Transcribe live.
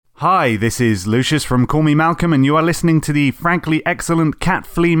Hi, this is Lucius from Call Me Malcolm, and you are listening to the frankly excellent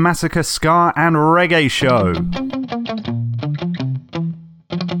Catflea Massacre Ska and Reggae Show.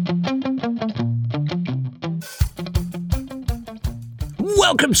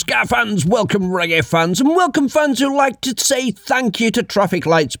 Welcome ska fans, welcome reggae fans, and welcome fans who like to say thank you to traffic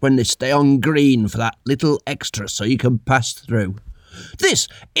lights when they stay on green for that little extra so you can pass through. This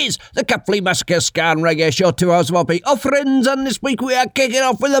is the Catflea Massacre Ska and Reggae Show, 2 hours of RP offerings, and this week we are kicking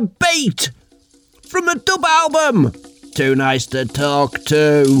off with a beat from the dub album, Too Nice to Talk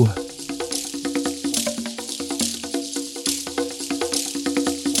To.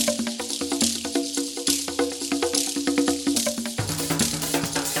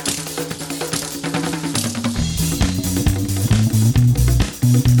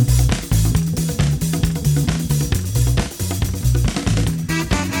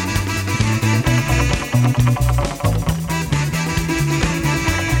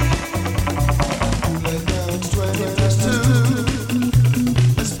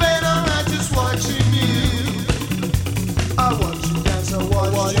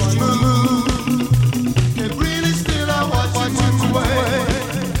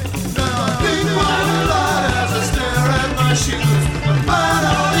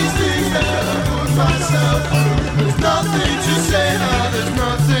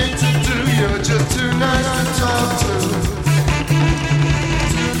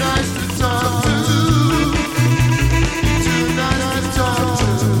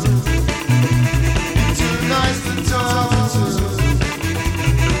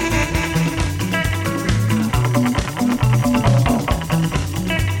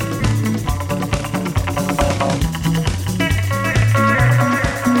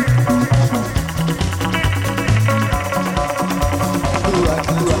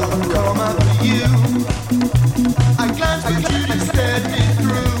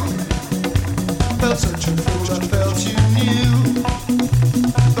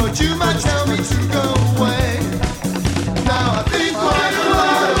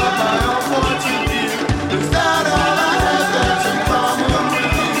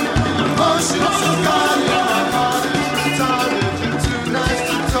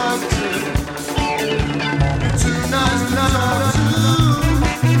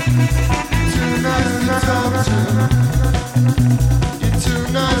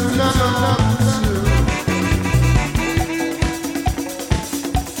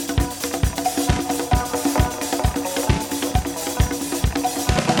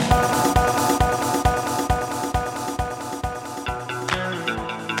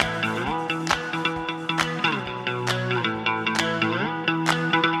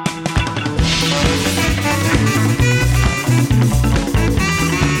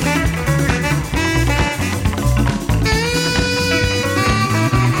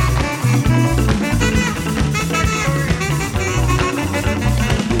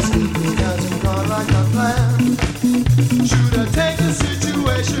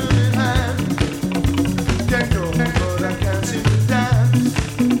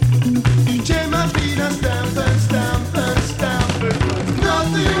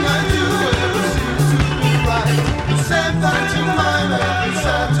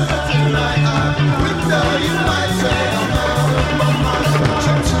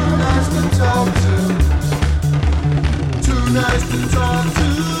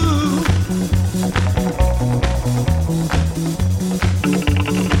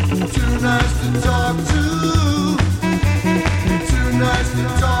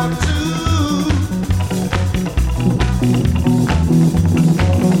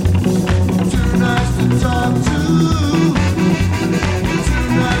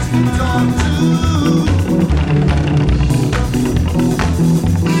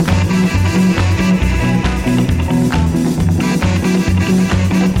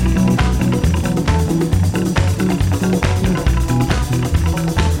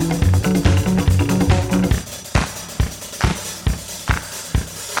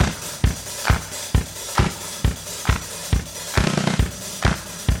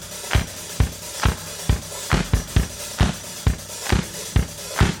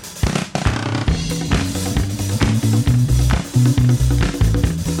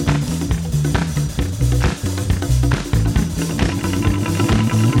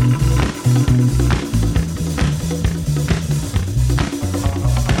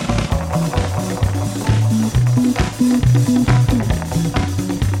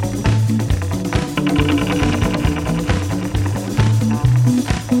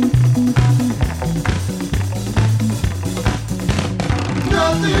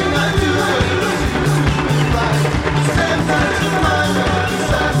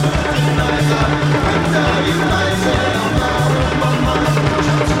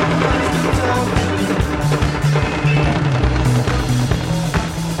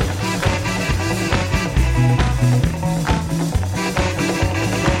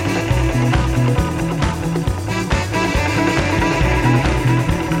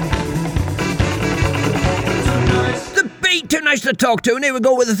 to talk to, and here we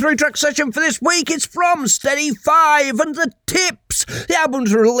go with the 3-track session for this week. It's from Steady 5 and the Tips. The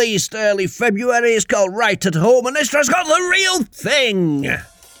album's released early February. It's called Right at Home, and this track's got The Real Thing.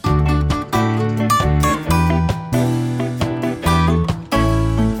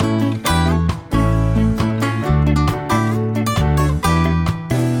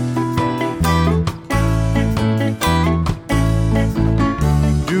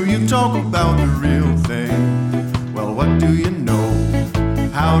 Talk about the real thing. Well, what do you know?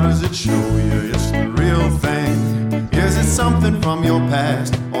 How does it show you it's the real thing? Is it something from your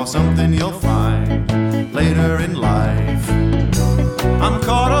past or something you'll find later in life? I'm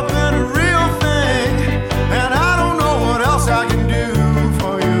caught up in a real thing, and I don't know what else I can do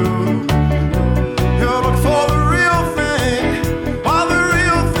for you. You look for the real thing while the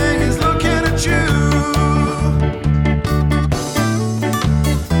real thing is looking at you.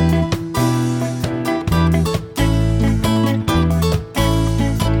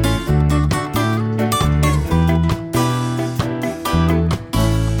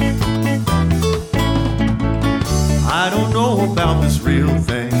 About this real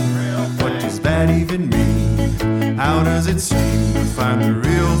thing, what does that even mean? How does it seem to find the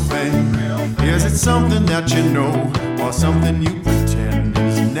real thing? Is it something that you know, or something you pretend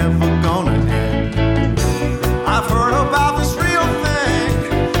is never gonna end? I've heard about this real thing,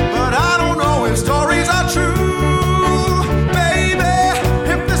 but I don't know if stories are true. Baby,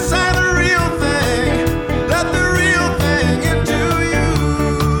 if this ain't the real thing, let the real thing into you.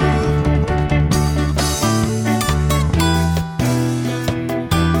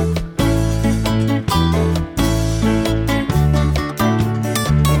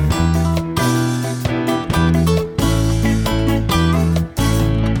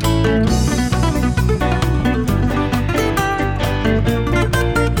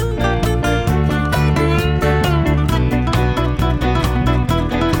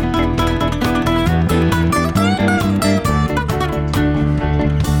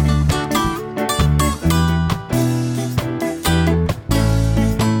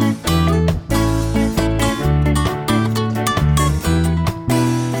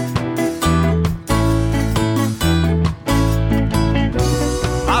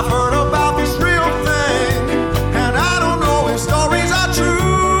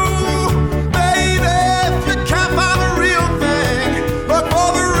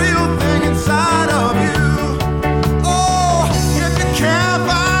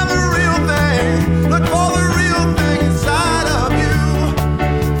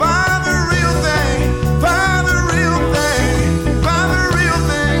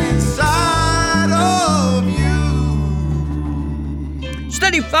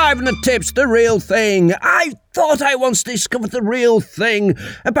 And the Tips, The Real Thing. I thought I once discovered the real thing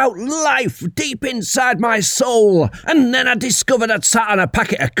about life deep inside my soul, and then I discovered I'd sat on a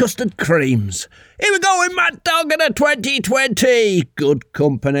packet of custard creams. Here we go with Mad Dog and a 2020. Good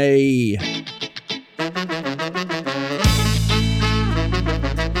company.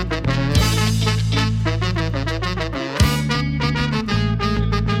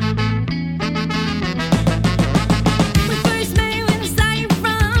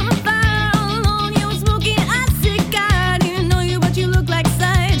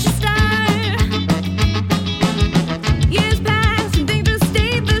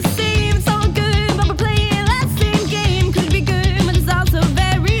 Game could be good, but it's also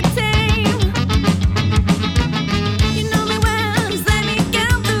very tame.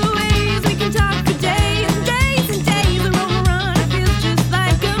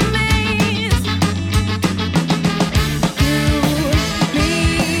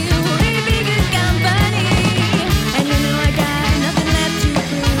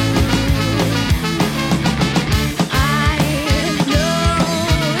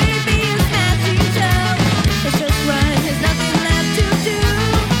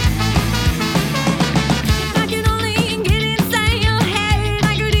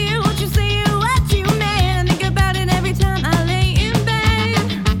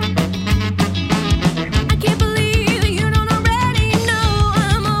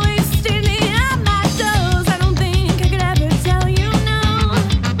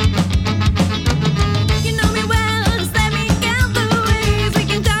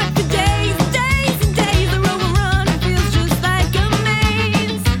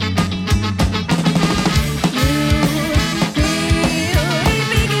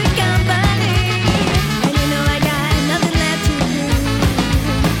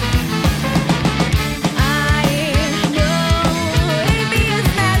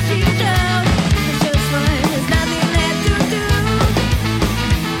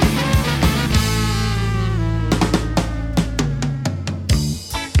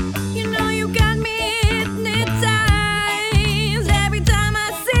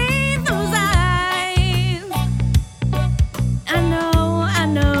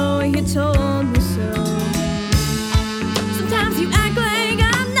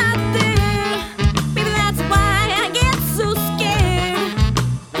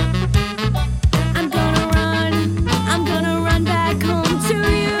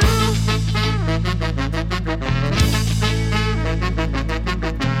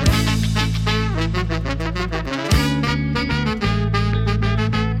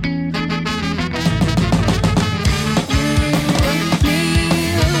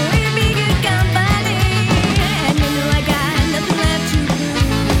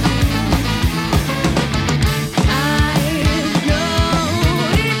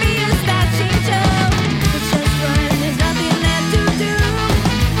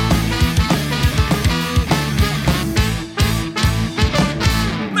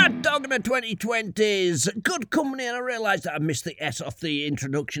 2020s. Good company, and I realised that I missed the S off the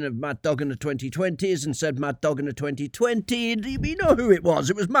introduction of Mad Dog and the 2020s and said Mad Dog and the 2020. Do you know who it was?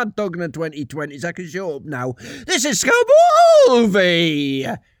 It was Mad Dog and the 2020s. I can show up now. This is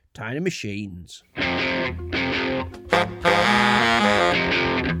Scabulvy! Tiny Machines.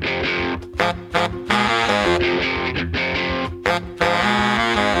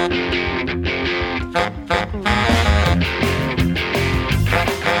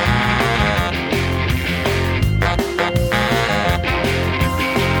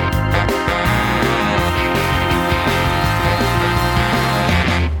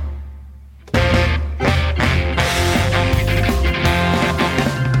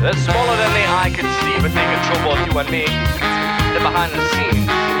 They're smaller than the eye can see, but they control both you and me. They're behind the scenes.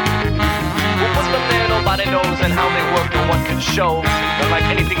 Who put them there, nobody knows, and how they work, no one can show. They're like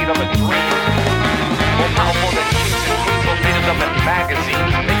anything you've ever dreamed. More powerful than kings and queens, or leaders of in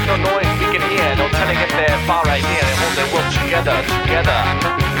magazines. Make no noise, we can hear, no telling if they're far right near. They hold their world together,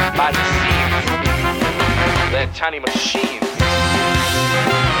 by the seams. They're tiny machines.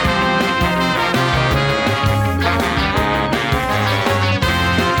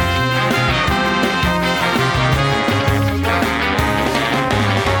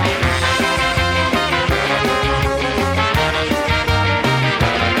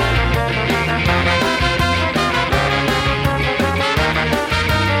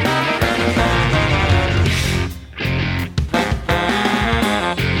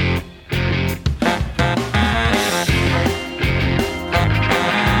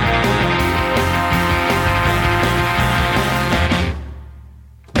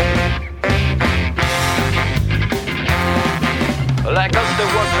 Like us, they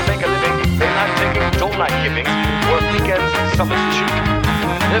work to make a living. They like taking, don't like giving. Work weekends and summers too.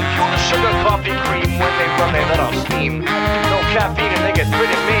 They're fuel to sugar, coffee, cream. When they run, they let off steam. No caffeine and they get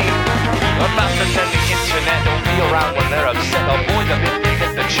pretty mean. A faster than the internet. Don't be around when they're upset. Avoid them if you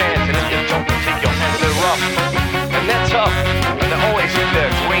get the chance. And if you don't, take your hands. They're rough and they're tough. And they're always in their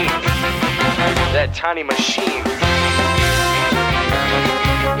green. They're tiny machines.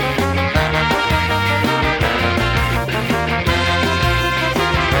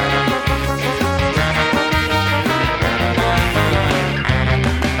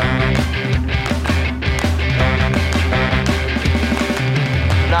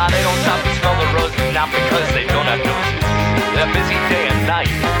 Nah, they don't stop to smell the roses, not because they don't have noses. They're busy day and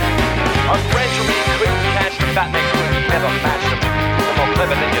night. On Ranchery, you couldn't catch the Batman crew, you never matched them. They're more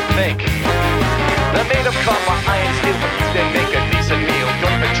clever than you think. They're made of copper, iron, steel, but you didn't make a decent meal.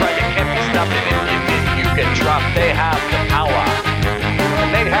 Don't even try, you can't be stopped, and if you did, you get dropped. They have the power,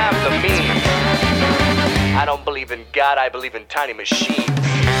 and they have the means. I don't believe in God, I believe in tiny machines.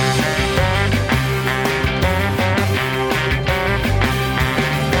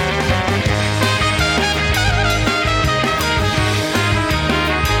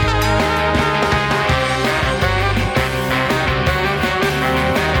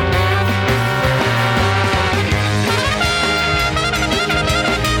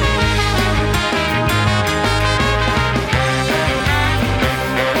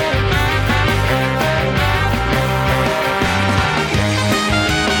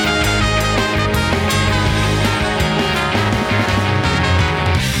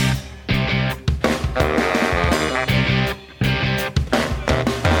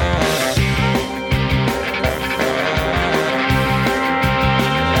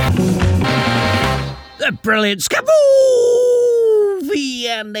 Brilliant. Scabulvy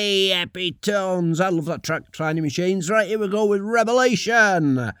and the happy tones. I love that track, Tiny Machines. Right, here we go with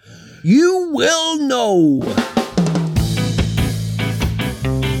Revelation. You will know.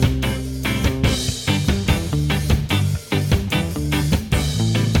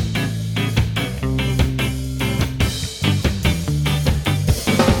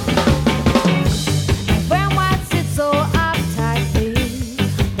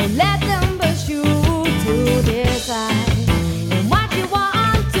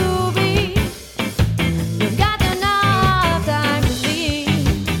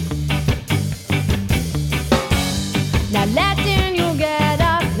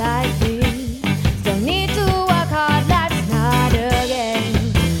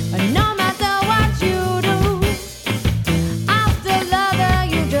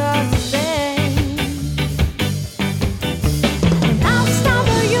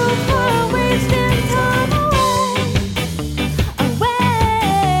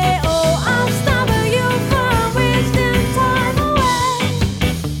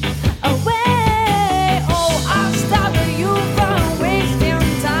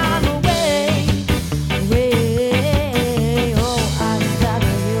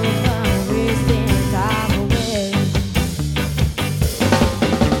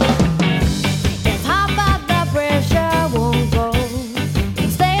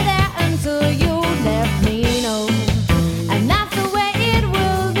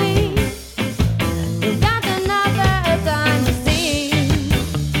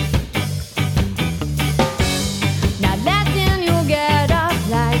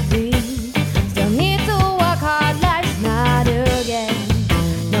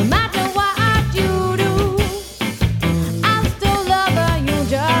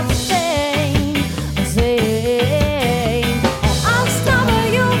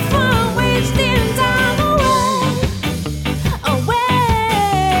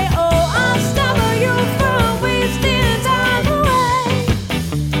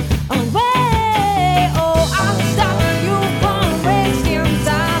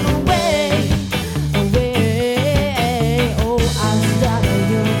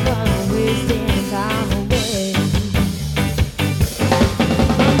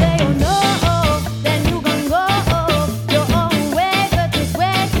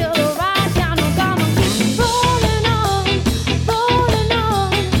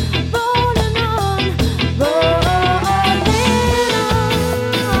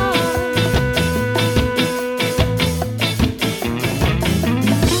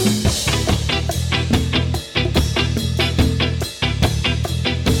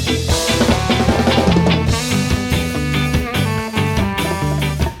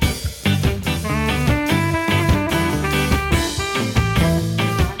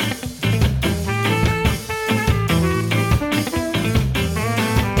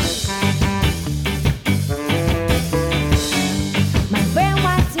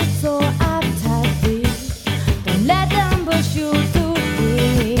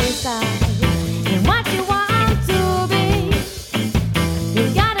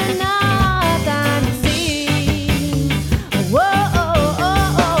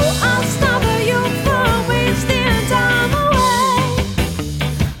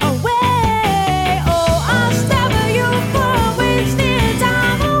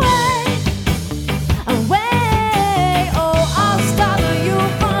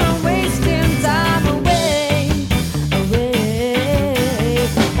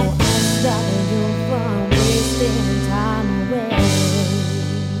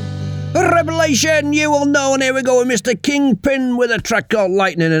 Nation, you will know, and here we go with Mr. Kingpin with a track called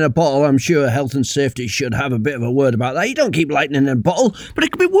Lightning in a Bottle. I'm sure health and safety should have a bit of a word about that. You don't keep lightning in a bottle, but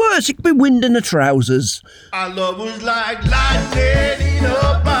it could be worse. It could be wind in the trousers. Our love was like lightning in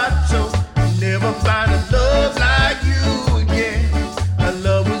a bottle. Never find a love like you again. Our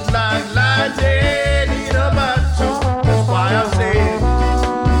love was like lightning in a bottle. That's why I said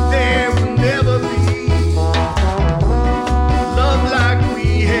there will never be love like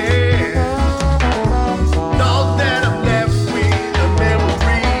we had. All that I'm left with are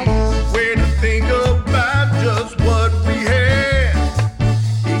memories. When I think about just what we had,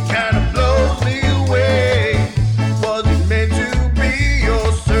 it kind of blows me away. Was it meant to be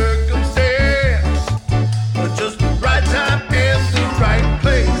your circumstance, or just the right time and the right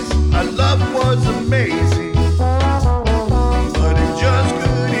place? Our love was amazing, but it just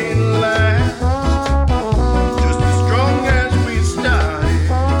couldn't last. Just as strong as we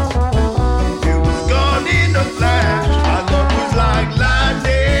started, it was gone in a flash. Our love was like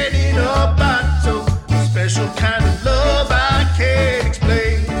lightning in a bottle, a special kind of love I can't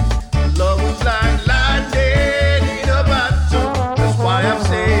explain. Our love was like lightning in a bottle. That's why I'm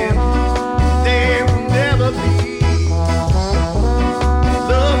saying there will never be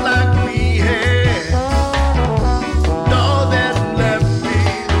love like we had. All that's left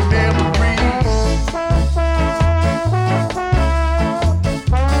is memories.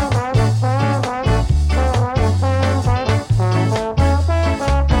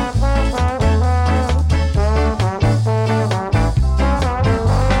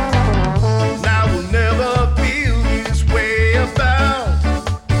 Now we'll never feel this way about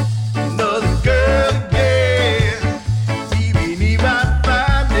another girl again. Even if I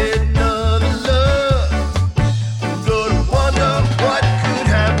find another love, I'm gonna wonder what could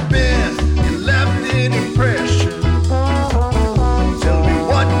have been and left an impression. Tell me,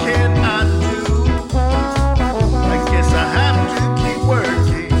 what can I do? I guess I have to keep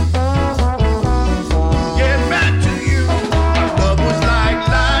working. Get back to you. Our love was like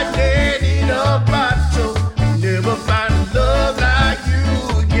lightning in a bottle. Never find a love like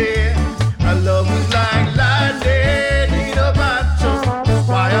you again. Our love was like lightning in a bottle. That's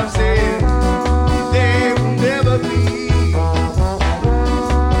why I'm saying there will never be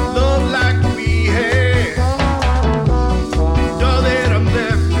love like we had. All that I'm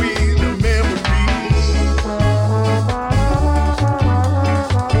left with are memories.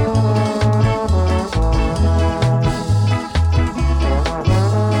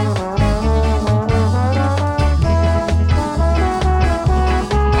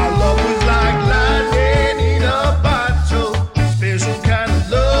 Our love was like lightning in a bottle, special kind of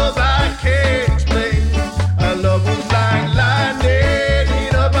love I can't explain. Our love was like lightning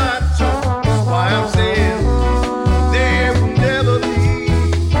in a bottle. That's why I'm saying there will never be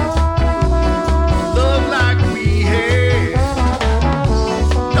love like we had.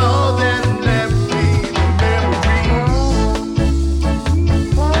 All that's left with are memories.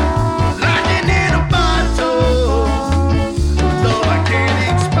 Lightning in a bottle, love I can't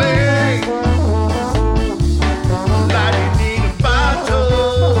explain. Lightning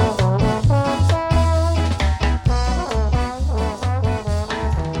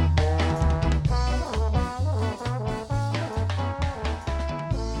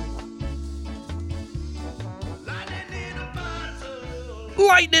in a bottle.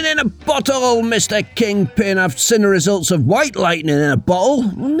 Lightning in a bottle, Mr. Kingpin. I've seen the results of white lightning in a bottle.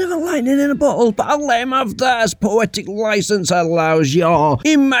 Well, never lightning in a bottle, but I'll let him have that as poetic license allows your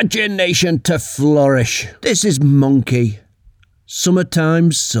imagination to flourish. This is Monkey.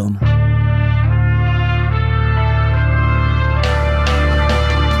 Summertime Sun.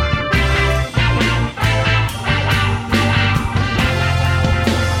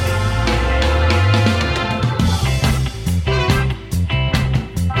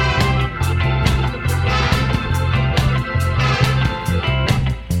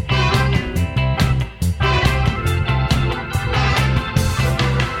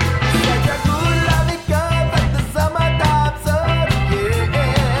 Such a good loving girl, like the summertime sun,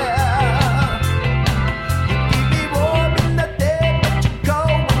 yeah.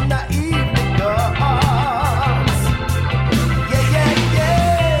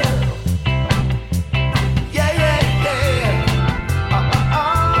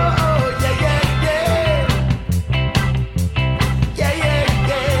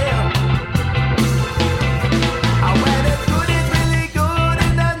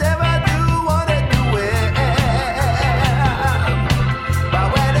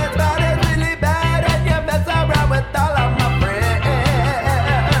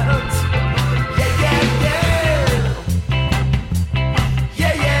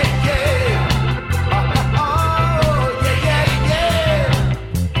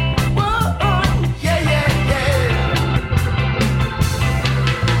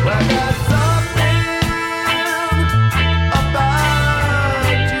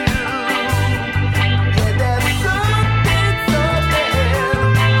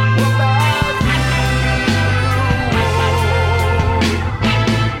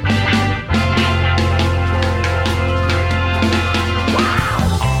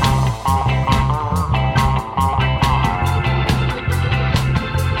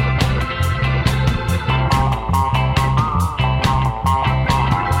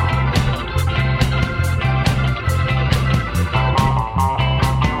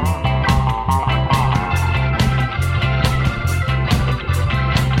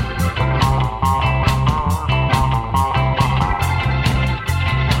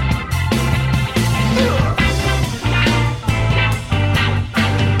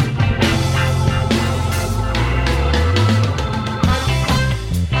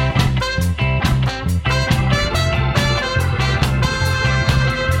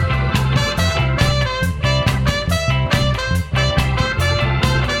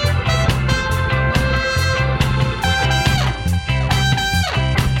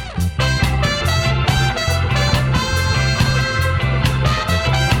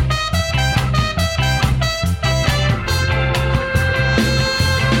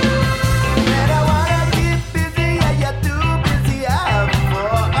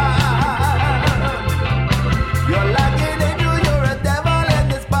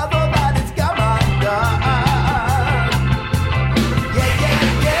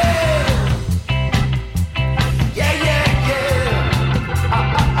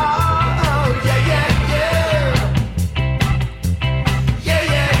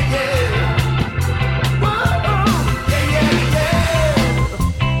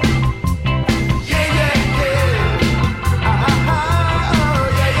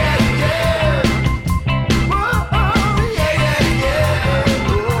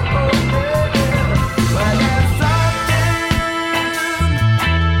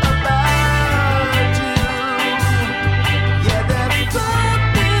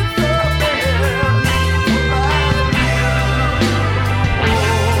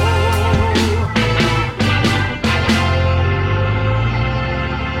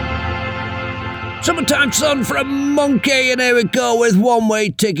 Son from Monkey, and here we go with One Way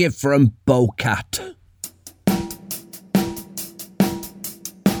Ticket from Bocat.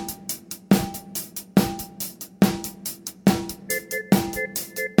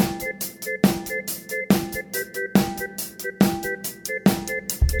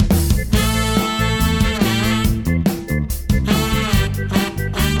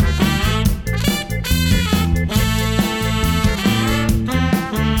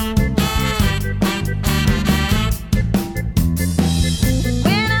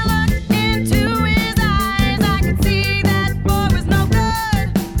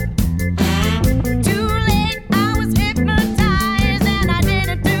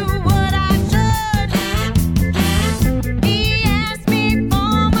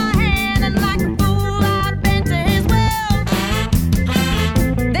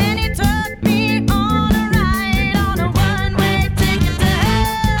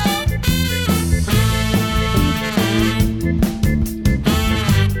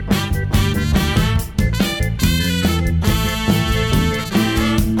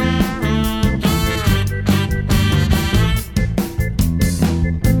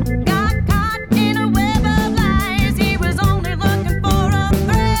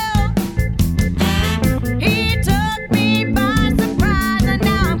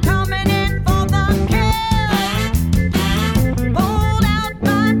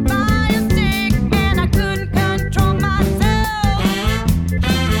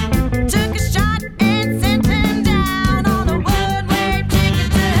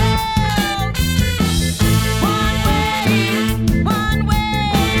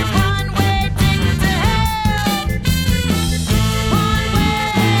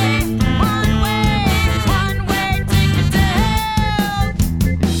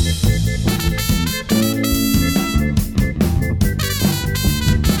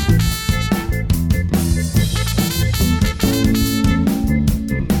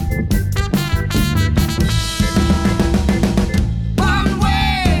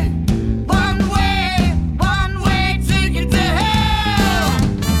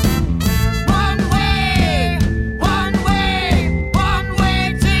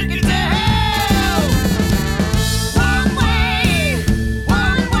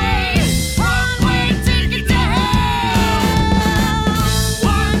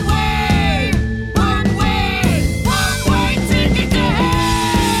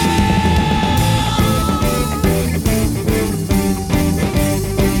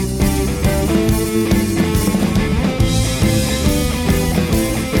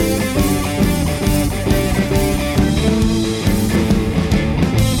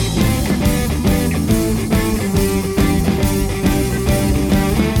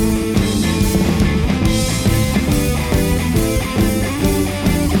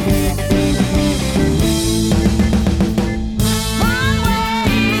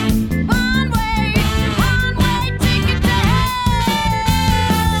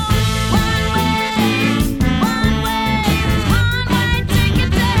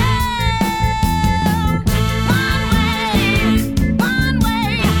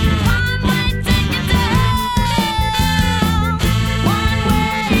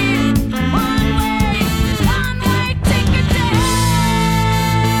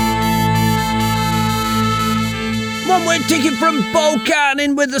 Ticket from Bocan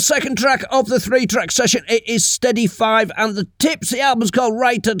in with the second track of the 3-track session. It is Steady 5 and the tips. The album's called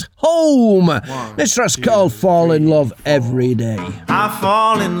Right at Home. This track's called Fall in Love Every Day. I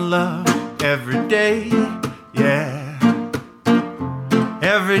fall in love every day, yeah.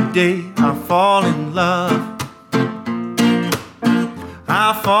 Every day I fall in love.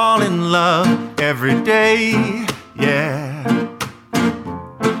 I fall in love every day, yeah.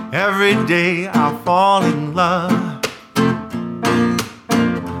 Every day I fall in love.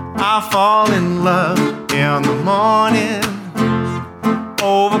 I fall in love in the morning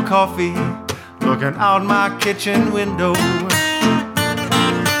over coffee, looking out my kitchen window.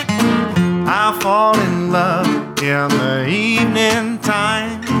 I fall in love in the evening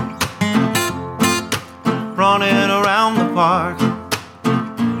time, running around the park.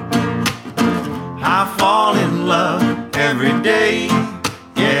 I fall in love every day,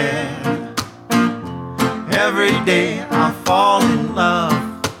 yeah. Every day I fall in love.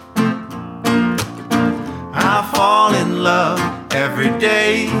 I fall in love every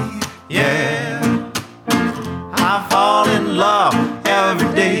day, yeah. I fall in love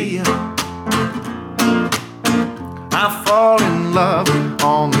every day. I fall in love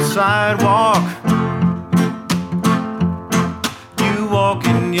on the sidewalk. You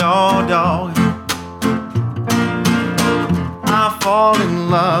walking your dog. I fall in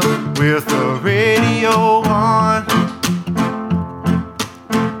love with the radio. radio on,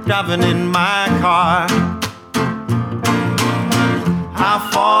 driving in my car. I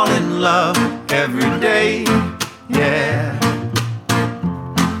fall in love every day, yeah.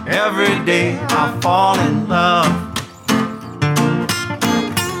 Every day I fall in love.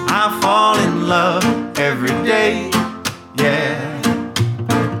 I fall in love every day, yeah.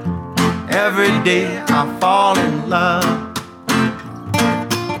 Every day I fall in love.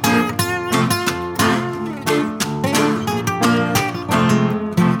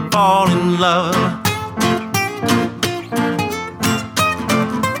 Fall in love.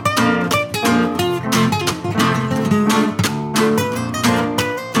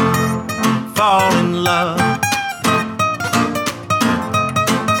 Fall in love.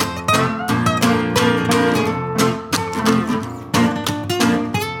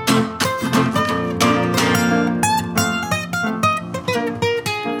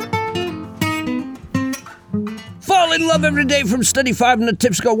 Fall in love every day from Steady 5 and the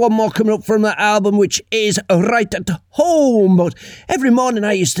Tips. Got one more coming up from that album, which is Right at Home. But every morning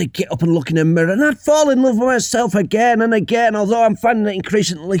I used to get up and look in the mirror and I'd fall in love with myself again and again, although I'm finding it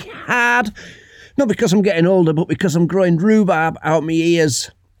increasingly hard. Not because I'm getting older, but because I'm growing rhubarb out my ears.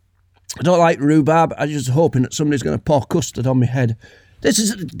 I don't like rhubarb. I'm just hoping that somebody's going to pour custard on my head. This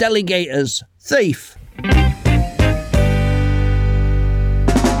is the Delegators, Thief.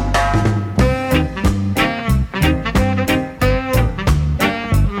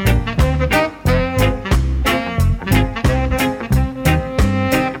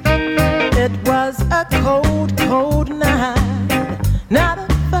 It was a cold, cold night. Not a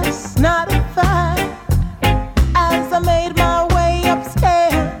fuss, not a fight. As I made my way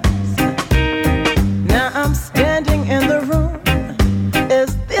upstairs, now I'm standing in the room.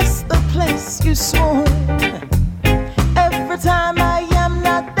 Is this the place you swoon? Every time I am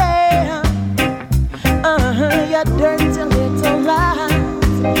not there, your dirty little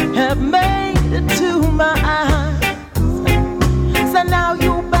lies have made it to my eyes. So now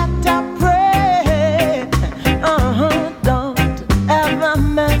you better pray. Don't ever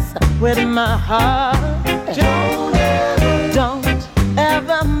mess with my heart. Don't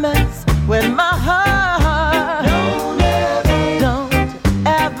ever mess with my heart. Don't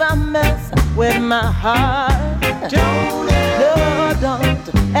ever mess with my heart. No, don't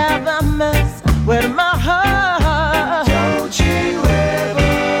ever mess with my heart. Don't you ever.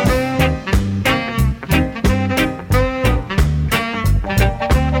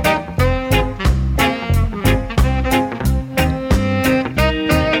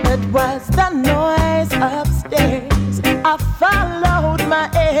 It was the noise upstairs. I followed my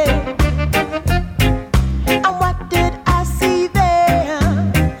aim. And what did I see there?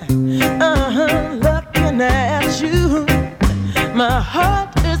 Looking at you, my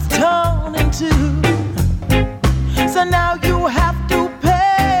heart is torn in two. So now you have to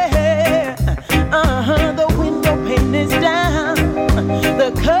pay. The window pane is down,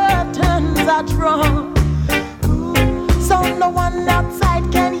 the curtains are drawn, so no one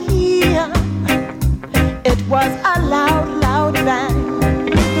outside can hear. It was a loud, loud bang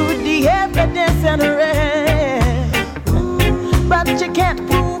through the evidence and arrest, but you can't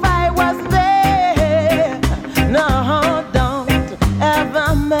prove I was there. No, don't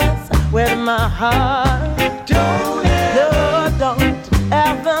ever mess with my heart. Don't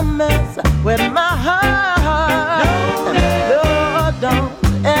ever mess with my heart. No, don't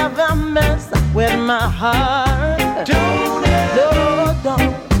ever mess with my heart. Don't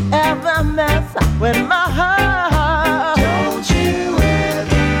ever mess with my heart. Don't you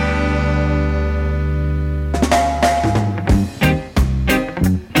ever.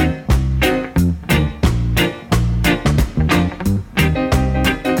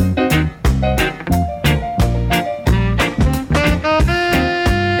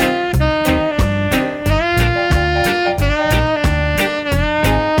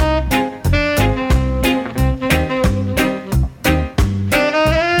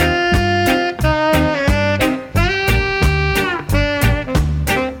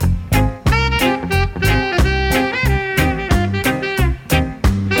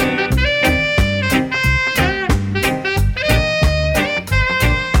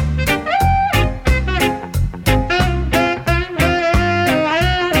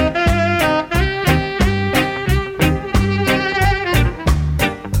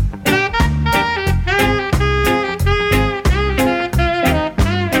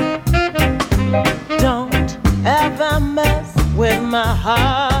 my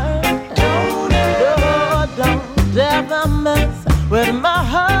heart. Don't ever mess with my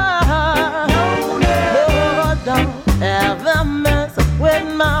heart. Don't ever mess with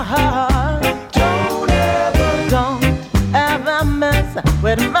my heart. Don't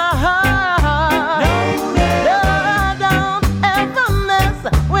with my heart. No, I don't ever mess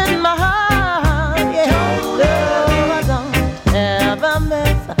with my heart. Yeah. No, I don't ever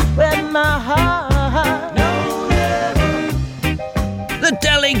mess with my heart. No, never. The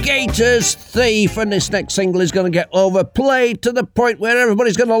Delegator's Thief, and this next single is going to get overplayed to the point where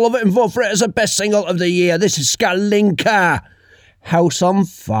everybody's going to love it and vote for it as the best single of the year. This is Skalinka, House on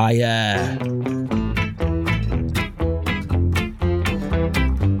Fire.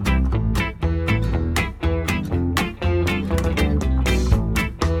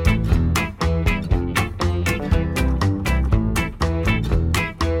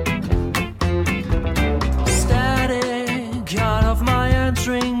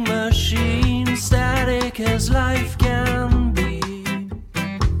 As life can be.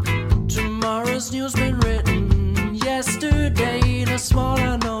 Tomorrow's news been written. Yesterday, the small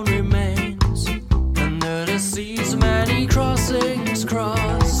unknown remains. Under the seas, many crossings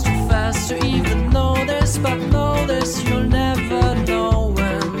crossed. Too fast to even know this, but know this, you'll never know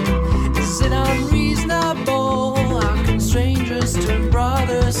when. Is it unreasonable? How can strangers turn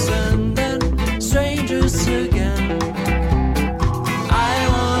brothers and then strangers again? I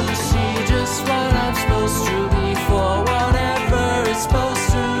wanna see just what I'm supposed to be for whatever it's supposed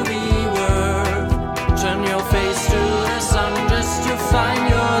to be worth. Turn your face to the sun just to find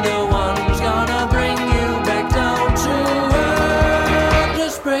you're the one who's gonna bring you back down to earth.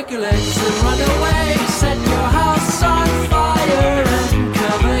 Just break your legs and run away. Set your house on fire and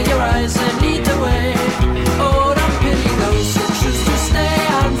cover your eyes and lead the way. Oh, don't pity those who choose to stay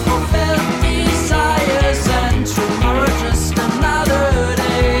and fulfill desires, and tomorrow just another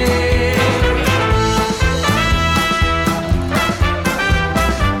day.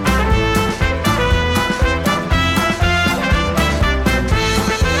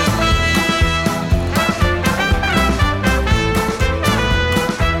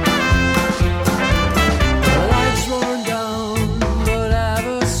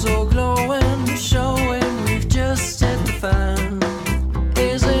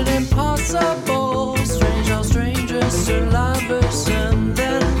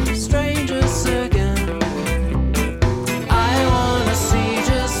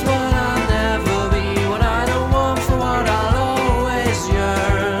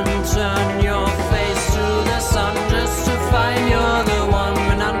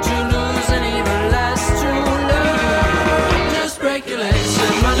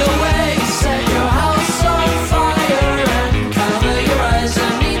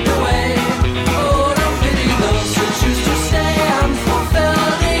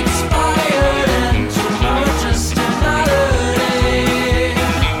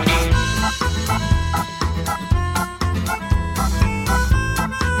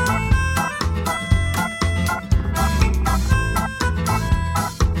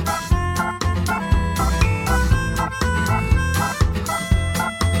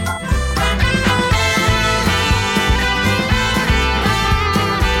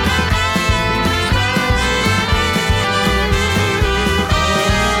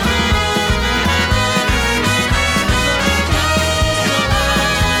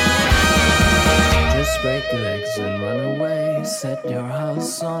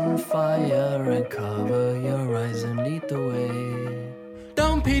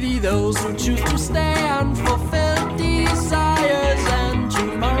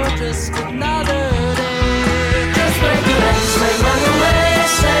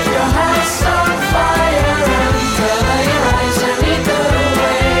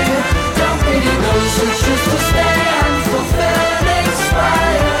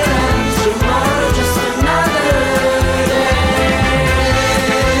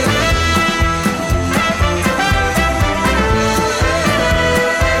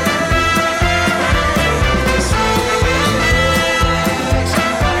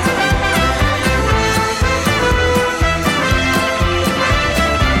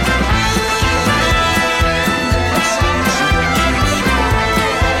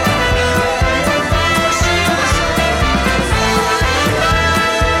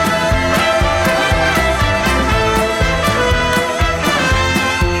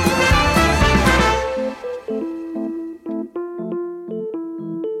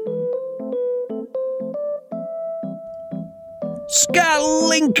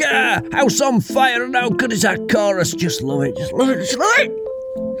 Skalinka, House on Fire, and how good is that chorus? Just love it, just love it, just love it.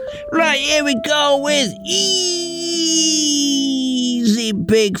 Right, here we go with Easy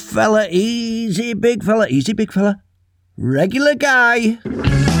Big Fella, Easy Big Fella, Easy Big Fella, Regular Guy.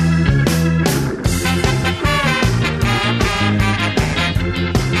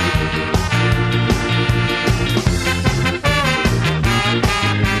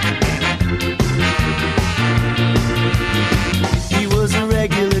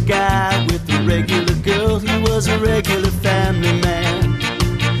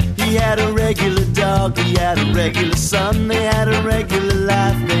 want. He had a regular son, they had a regular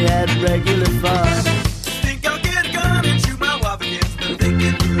life, they had regular fun. Think I'll get a gun and shoot my wife against the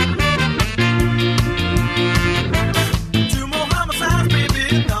thinking. 2 more homicides,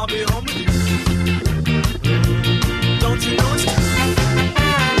 baby, and I'll be home with you. Don't you know it's true?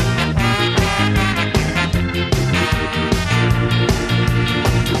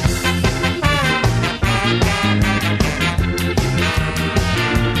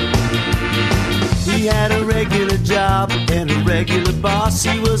 He had a regular job and a regular boss.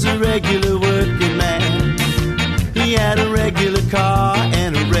 He was a regular working man. He had a regular car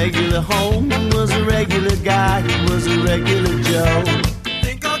and a regular home. He was a regular guy. He was a regular Joe.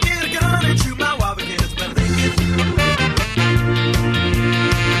 Think I'll get a gun and shoot my wife against my thinking.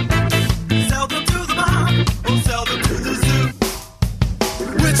 Sell them to the mob or sell them to the zoo.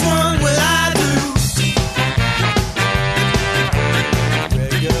 Which one will I do?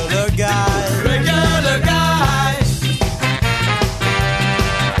 Regular guy. Regular guy.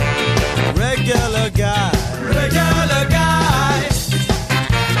 Regular guy. Regular guy.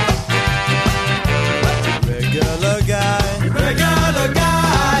 Regular guy. Regular guy.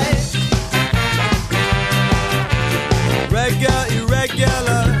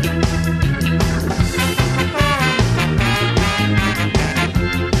 Irregular.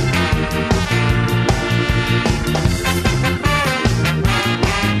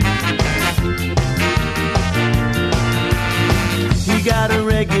 He got a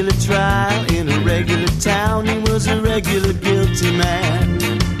regular trial in a regular town. He was a regular guilty man.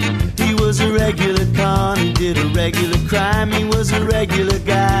 He was a regular con. He did a regular crime. He was a regular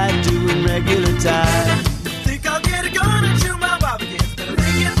guy doing regular time. Think I'll get a gun and shoot my wife against the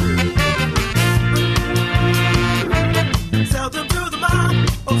thinking. Sell them to the mob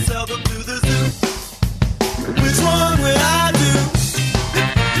or sell them to the zoo. Which one will I do?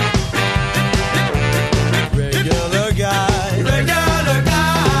 Regular guy. Regular guy.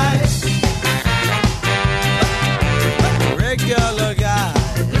 Regular guy.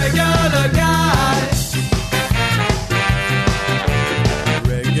 Regular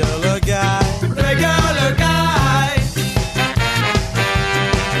guy. Regular guy.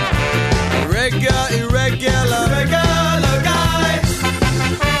 Regular guy. Irregular. Regular guy.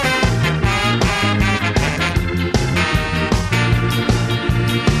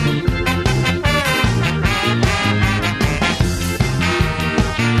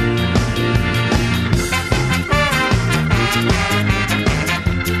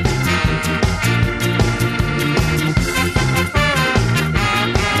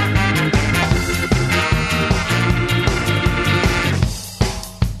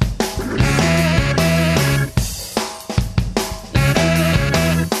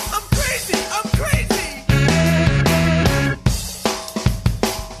 I'm crazy.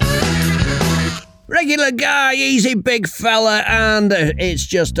 Regular guy, easy big fella, and it's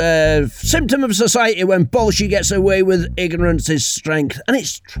just a symptom of society when bullshit gets away with ignorance is strength. And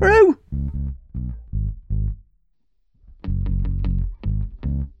it's true.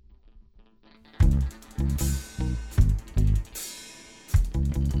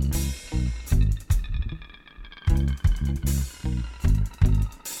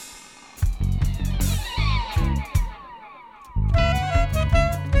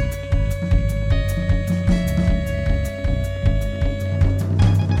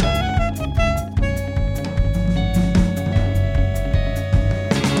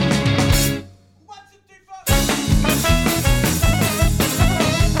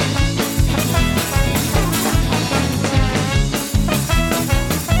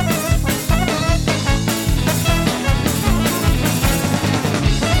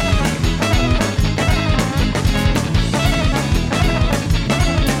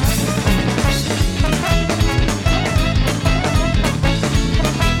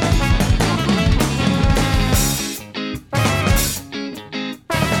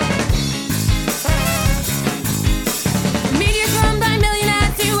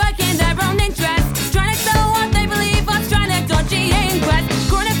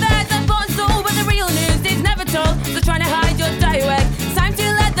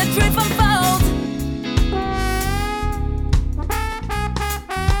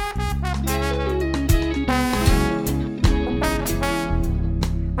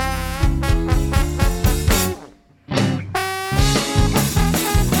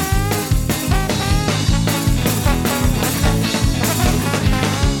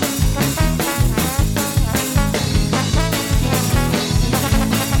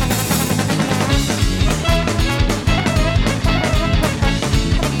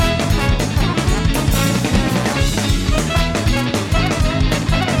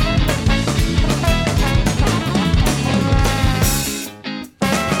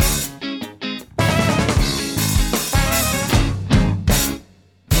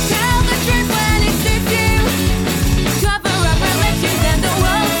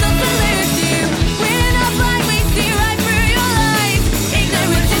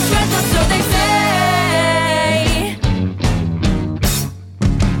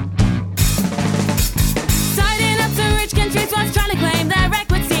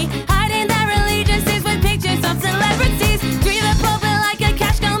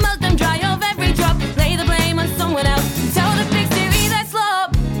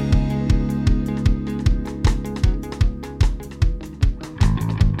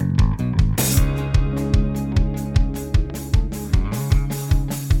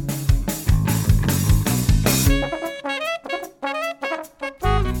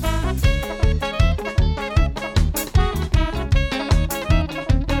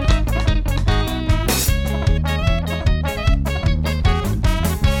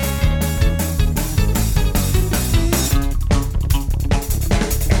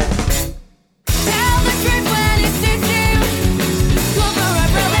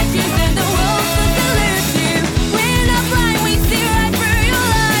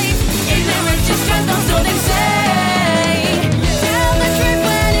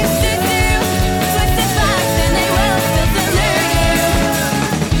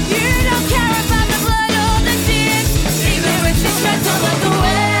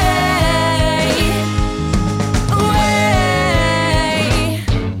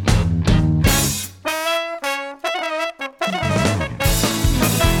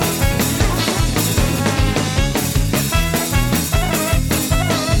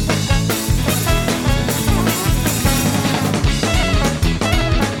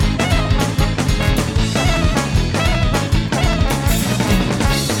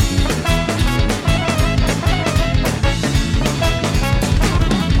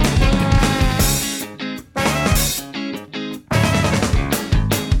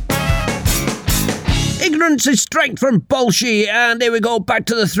 Currency Strength from Bolshe, and here we go back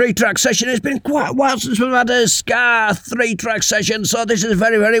to the 3-track session. It's been quite a while since we've had a ska 3-track session, so this is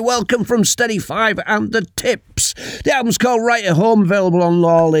very, very welcome from Steady 5 and the Tips. The album's called Right at Home, available on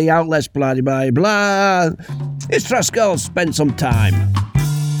all the outlets, blah, blah, blah. It's track's called Spend Some Time.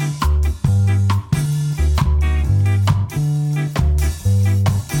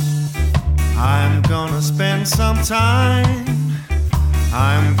 I'm gonna spend some time.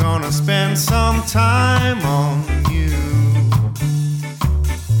 I'm gonna spend some time on you.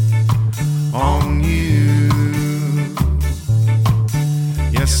 On you.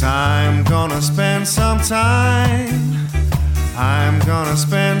 Yes, I'm gonna spend some time. I'm gonna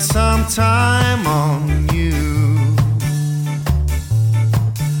spend some time on you.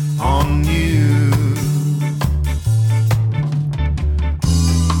 On you.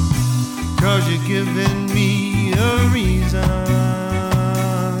 'Cause you're giving me a reason.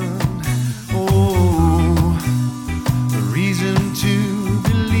 Oh, a reason to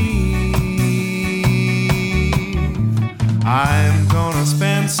believe. I'm gonna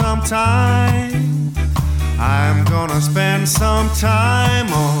spend some time. I'm gonna spend some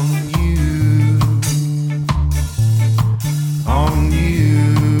time on you. On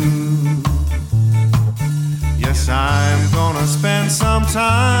you. Yes, I'm gonna spend some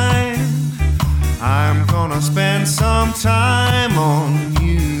time. I'm gonna spend some time on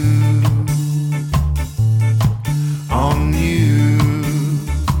you. On you.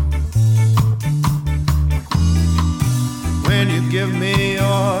 When you give me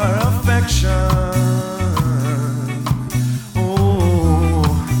your affection, oh,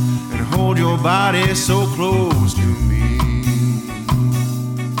 and hold your body so close to me,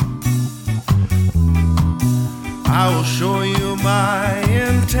 I will show you my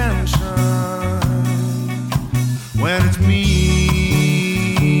intention. When it's me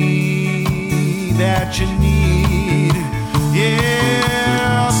that you need,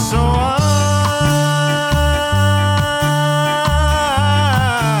 yeah, so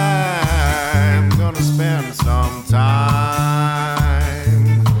I'm gonna spend some time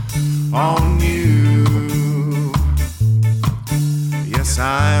on you. Yes,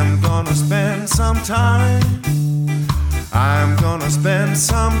 I'm gonna spend some time. I'm gonna spend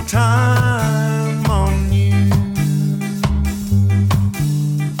some time on you.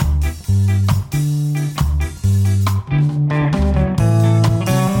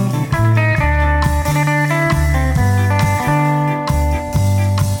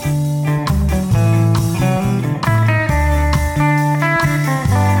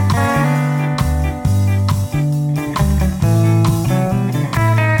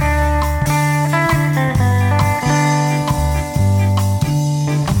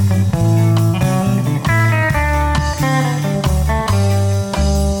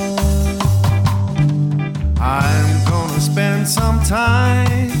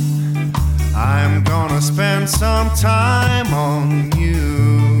 Time. I'm gonna spend some time on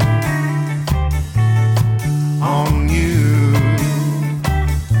you. On you.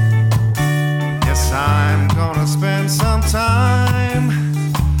 Yes, I'm gonna spend some time.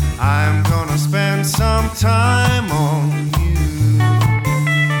 I'm gonna spend some time on you.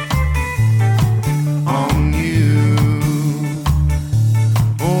 On you.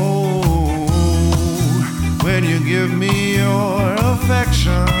 Oh, when you give me your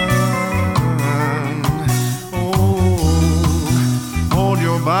affection, oh, hold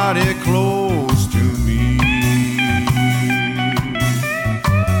your body close to me.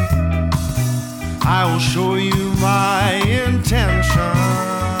 I will show you my intentions.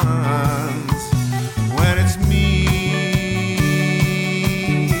 When it's me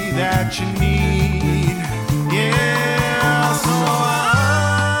that you need, yeah, so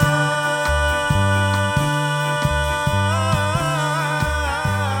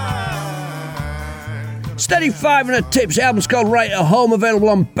Steady 5 and the Tips. The album's called Right at Home, available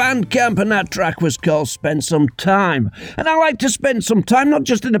on Bandcamp, and that track was called Spend Some Time. And I like to spend some time not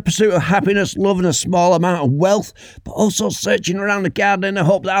just in the pursuit of happiness, love and a small amount of wealth, but also searching around the garden in the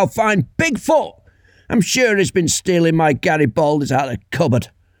hope that I'll find Bigfoot. I'm sure he's been stealing my Garibaldis out of the cupboard.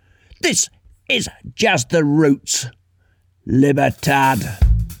 This is Just the Roots. Libertad.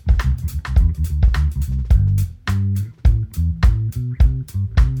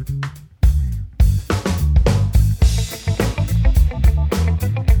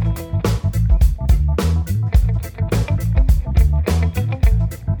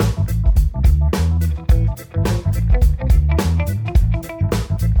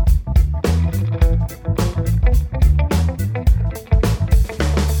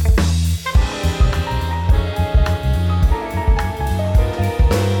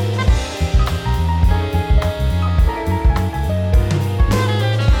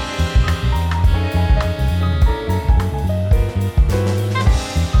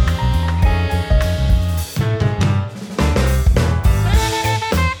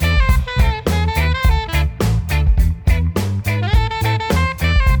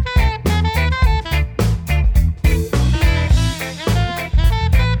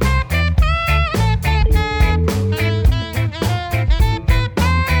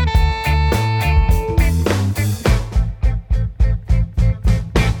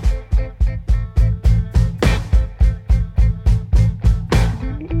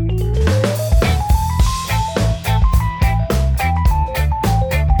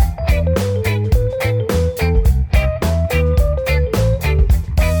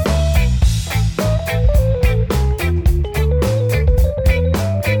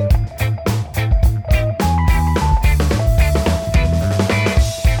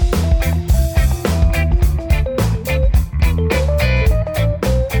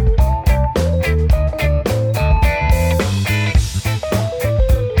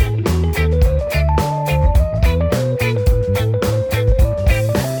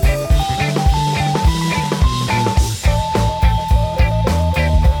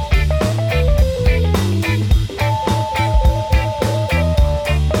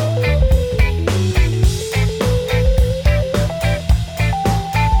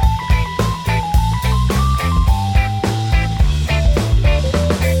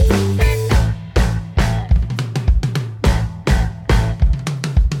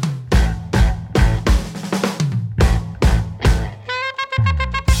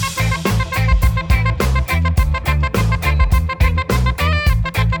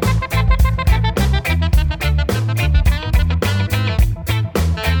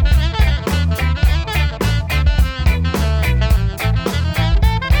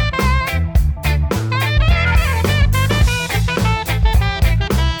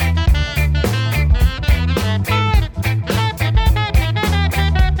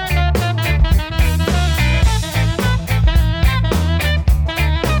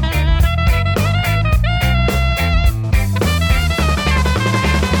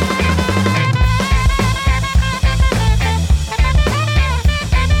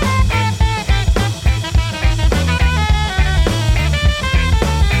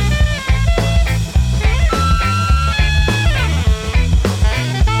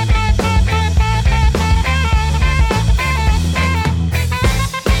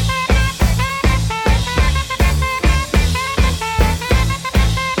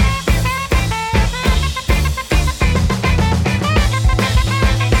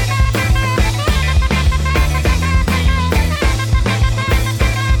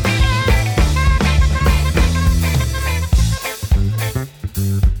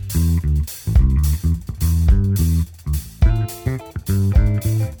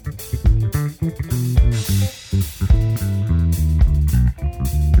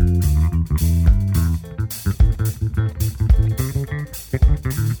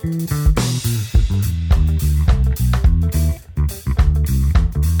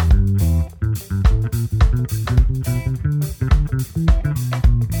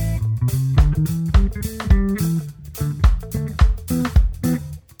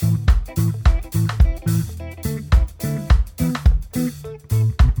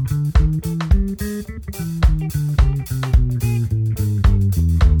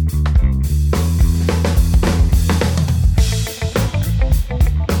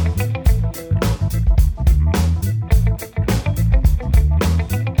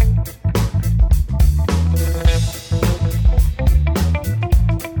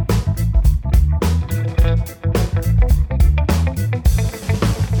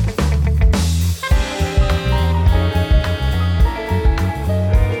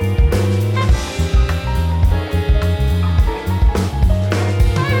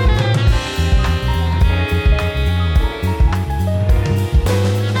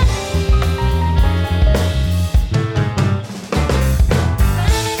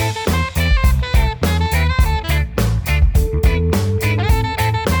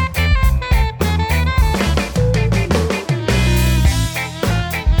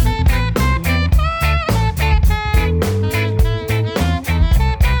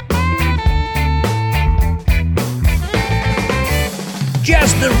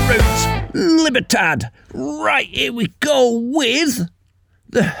 Libertad. Right, here we go with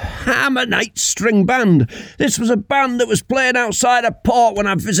the Hammer Night String Band. This was a band that was playing outside a port when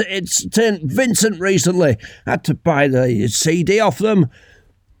I visited St. Vincent recently. I had to buy the CD off them.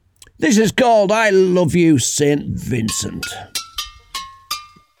 This is called I Love You, St. Vincent.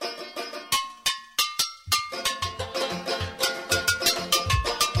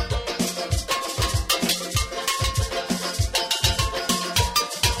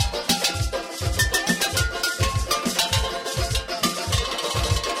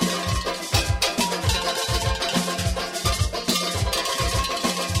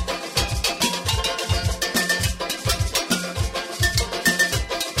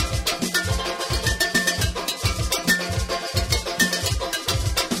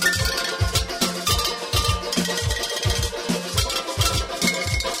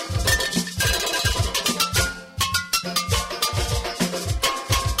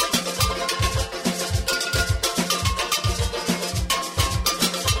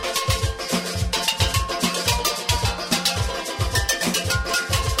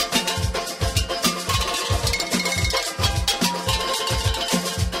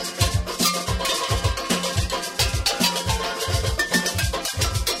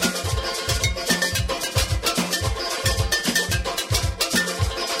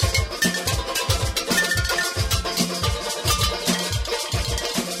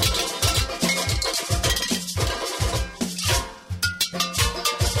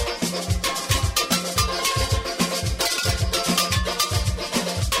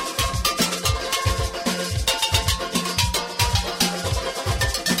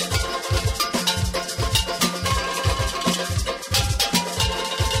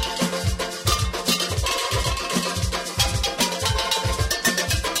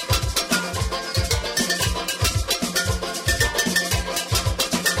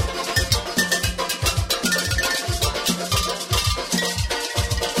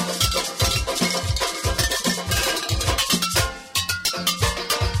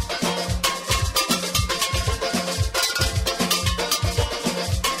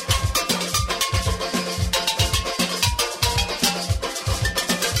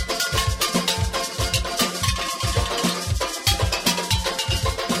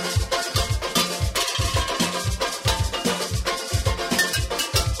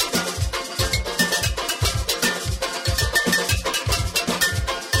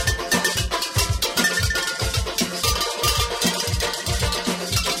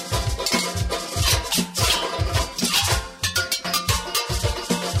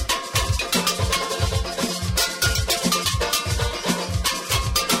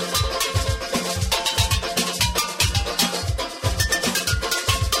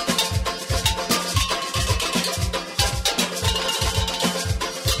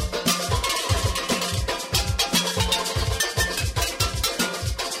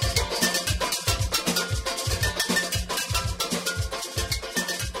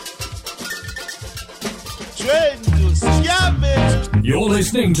 You're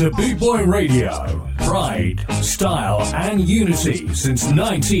listening to Boot Boy Radio. Pride, style, and unity since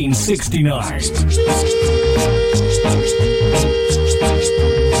 1969.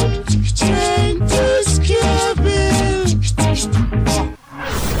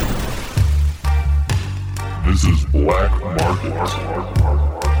 This is Black Market.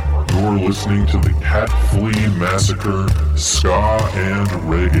 You're listening to the Catflea Massacre Ska and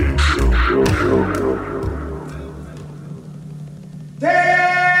Reggae Show.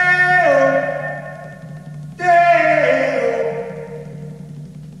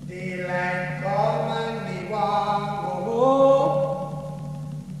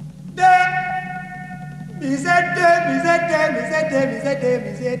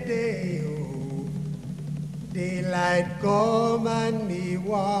 day, oh. Daylight come and me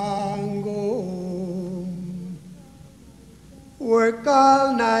want go home. Work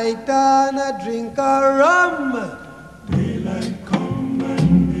all night and a drink a rum. Daylight come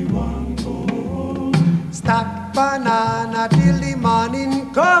and me want go home. Stack banana till the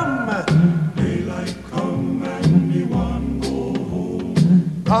morning come. Daylight come and me want go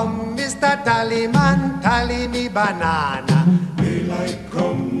home. Come, Mr. Tallyman, tally me banana. Daylight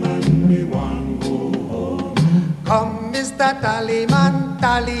come and me want go home. Come, Mr. Tallyman,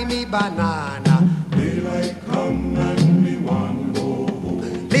 tally me banana. Daylight come and me want go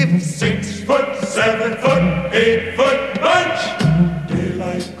home. Live 6 foot, 7 foot, 8 foot bunch.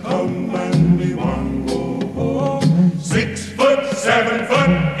 Daylight come and me want go home. 6 foot, 7 foot,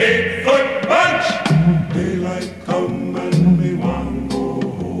 8 foot bunch. Daylight come and me want go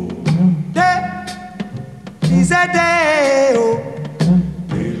home. Day is a day, oh.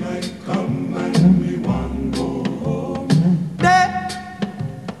 Daylight come and me want go home. Day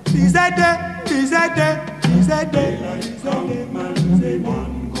is a day, is a day, is a day. Daylight come and me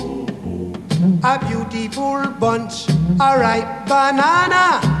want go home. A beautiful bunch, a ripe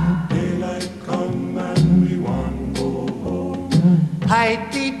banana. Daylight come and me want go home.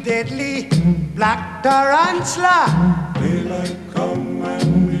 Hide the deadly black tarantula. Daylight come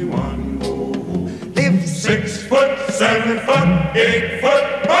and me want go home. Live 6 foot, 7 foot, 8 foot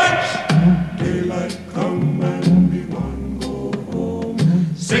bunch. Daylight come and me want go home.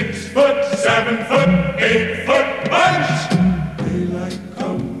 6 foot, 7 foot, 8 foot bunch. Daylight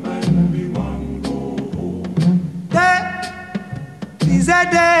come and me want go home. Day is a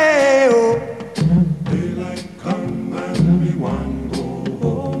day, oh. Daylight come and me want go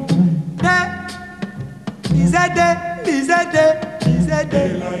home. Day is a day, is a day, is a day.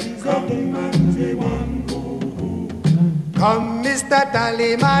 Daylight come and me want go home. Come, Mr.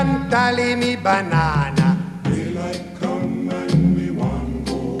 Tallyman, tally me banana. Daylight come and me want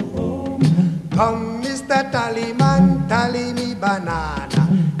go home. Come, Mr. Tallyman, tally me banana.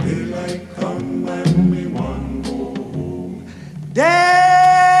 Daylight come and me want go home.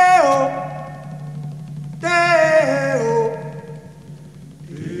 Day-o, day-o.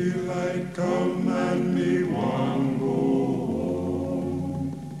 Daylight come and me want go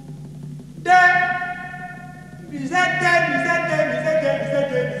home. Day, is that day, is that day, is that day, is that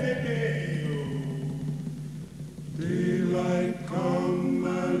day, is that day. Daylight come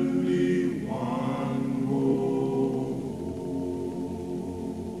and me want go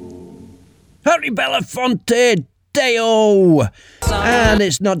home. Harry Belafonte, Deo! And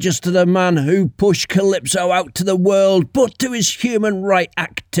it's not just to the man who pushed Calypso out to the world, but to his human rights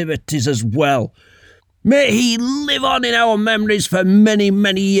activities as well. May he live on in our memories for many,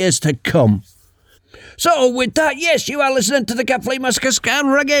 many years to come. So with that, yes, you are listening to the Catflea Massacre Ska and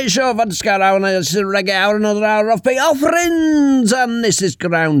Reggae Show for the Ska Hour, and this is Reggae Hour, another hour of big offerings, and this is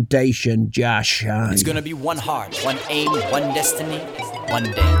Groundation Jazz Shine. It's gonna be one heart, one aim, one destiny,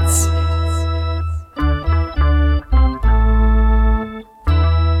 one dance.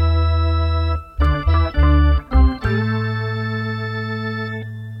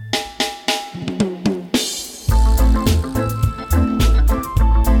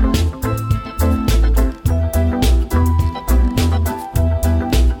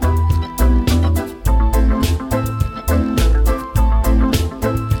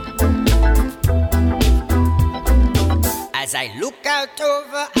 As I look out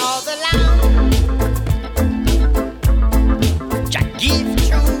over all the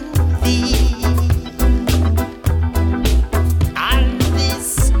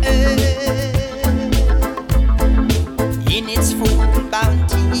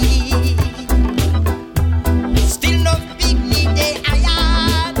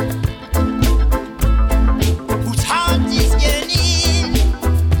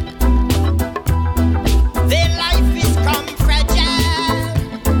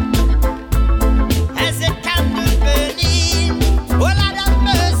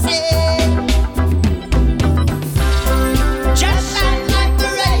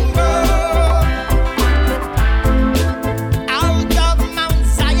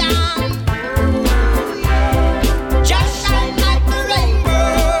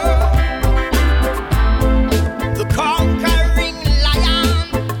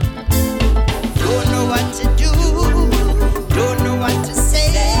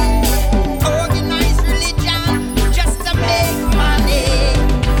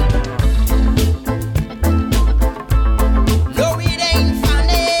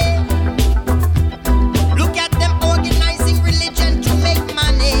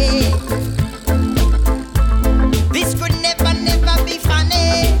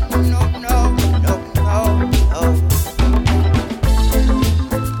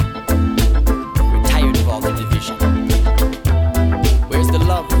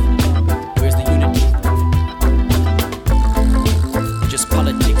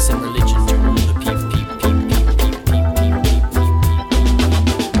politics and religion to rule the people.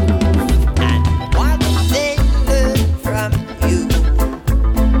 And what they learn from you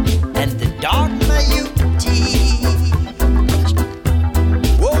and the dogma you teach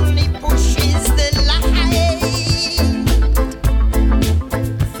only pushes the light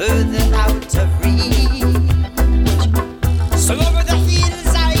further out of reach. So over the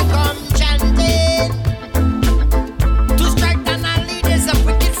hills I come chanting to strike down our leaders of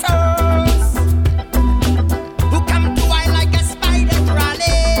wicked foes who come to I like a spider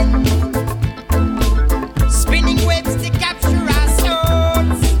crawling, spinning webs to capture our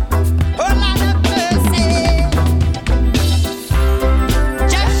souls. Oh Lord of mercy,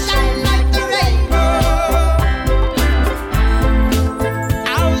 just shine like the rainbow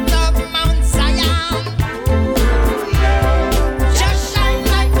out of Mount Zion. Just shine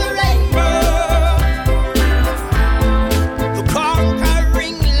like the rainbow, the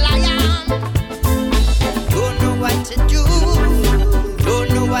conquering lion. Don't know what to do, don't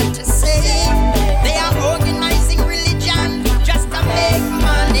know what to say. They are organizing religion just to make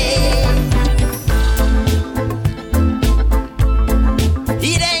money.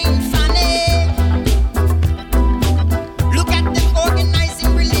 It ain't funny. Look at them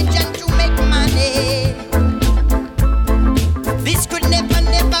organizing religion to make money. This could never,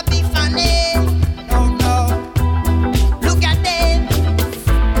 never be funny. No, no. Look at them.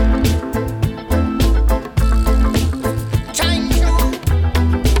 Trying to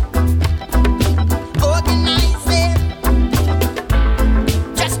organize it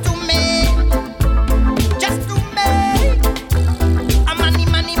just to make a money,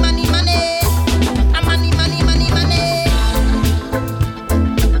 money, money, money. A money, money, money, money.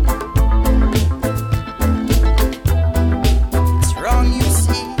 It's wrong, you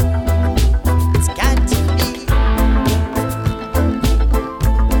see. It's got to be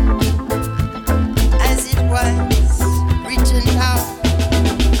as it was written down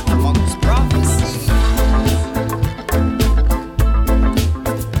amongst prophecy.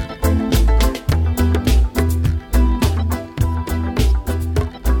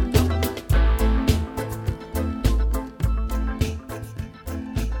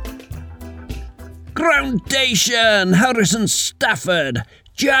 Groundation, Harrison Stafford,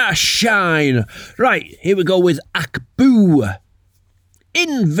 Just Shine. Right, here we go with Akboo,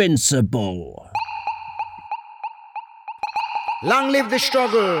 Invincible. Long live the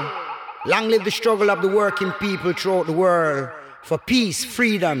struggle. Long live the struggle of the working people throughout the world for peace,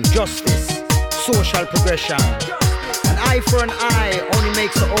 freedom, justice, social progression. An eye for an eye only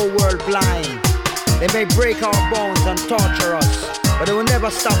makes the whole world blind. They may break our bones and torture us, but they will never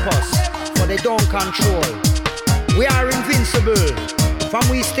stop us, for they don't control. We are invincible, from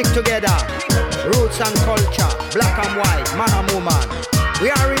we stick together. Roots and culture, black and white, man and woman. We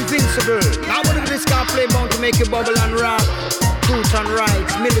are invincible. Now what if this can't play bound to make you bubble and rock? Truth and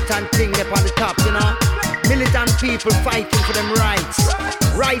rights, militant thing up on the top, you know. Militant people fighting for them rights.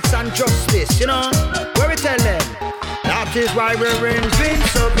 Rights and justice, you know. Where we tell them, that is why we're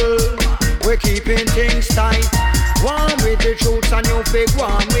invincible. We're keeping things tight. One with the truth and you big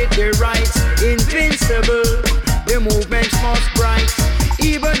one with the rights. Invincible, the movement's most bright.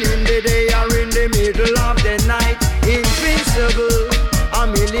 Even in the day or in the middle of the night. Invincible, a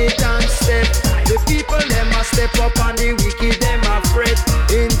militant step. The people them a step up and the wicked them a fret.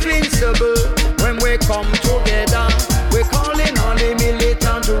 Invincible, when we come together, we're calling on the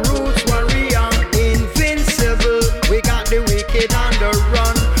militant roots warrior. Invincible, we got the wicked on the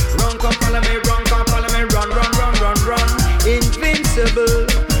run. Run, come follow me, run, come follow me, run, run, run, run, run. Invincible,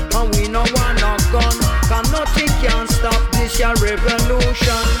 and we no want no gun. Cause nothing can stop this your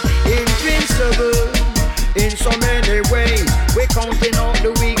revolution. Invincible, in so many ways. We're counting out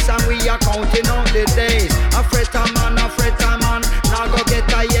the weeks and we are counting out the days. A fret a man, now go get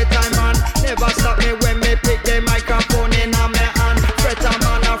a yet a man. Never stop me when me pick the microphone in a me hand. Fret a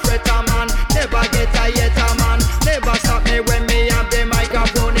man, never get a yet a man. Never stop me when me have the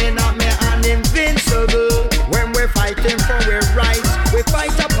microphone in a me hand. Invincible, when we're fighting for our rights. We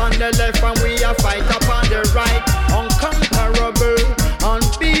fight upon the left and we are fight upon the right. Unconquerable,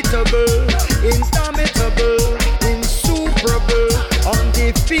 unbeatable, indomitable, insuperable,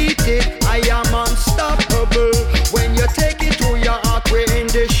 undefeated. I am unstoppable. When you take it to your heart, we're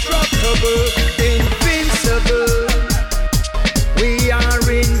indestructible, invincible. We are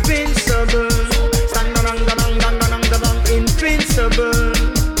invincible. Invincible.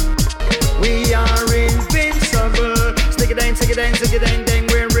 We are invincible. Stick it in, stick it in, stick it in, then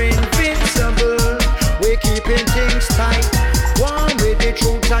we're invincible. We're keeping things tight. One with the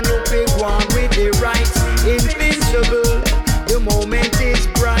truth and no big one with the rights. Invincible. The moment is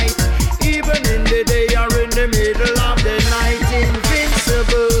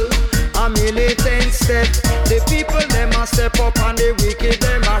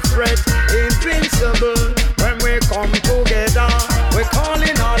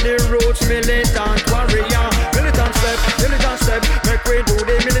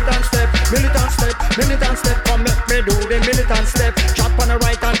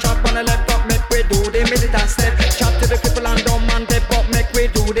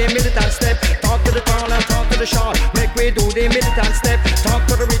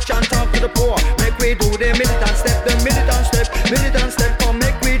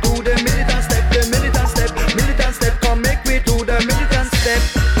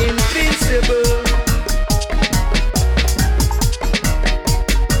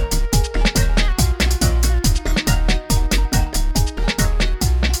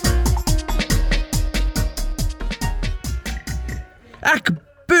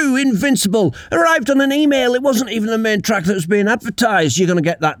Boo Invincible arrived on an email. It wasn't even the main track that was being advertised. You're going to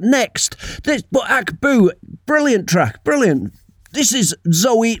get that next. But Boo, brilliant track, brilliant. This is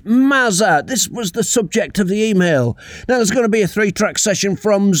Zoe Mazza. This was the subject of the email. Now, there's going to be a 3-track session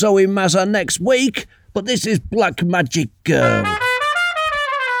from Zoe Mazza next week, but this is Black Magic Girl.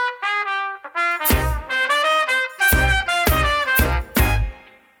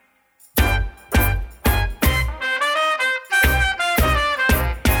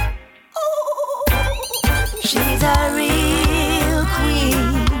 She's a real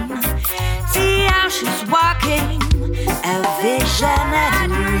queen. See how she's walking, a vision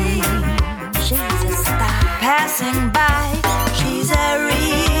and a dream. She's a star passing by. She's a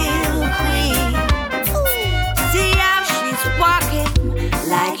real queen. See how she's walking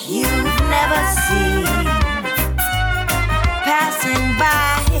like you've never seen. Passing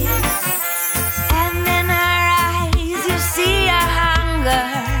by, and in her eyes you see a hunger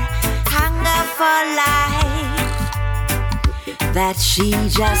for life that she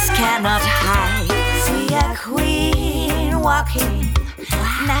just cannot hide. See a queen walking,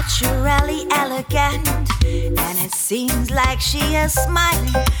 naturally elegant, and it seems like she is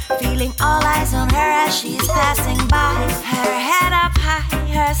smiling, feeling all eyes on her as she's passing by. Her head up high,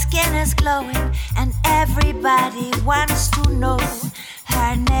 her skin is glowing, and everybody wants to know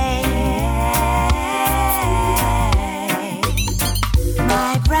her name.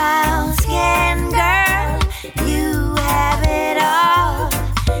 My brown skin girl, you have it all.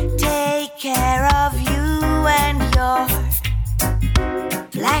 Take care of you and your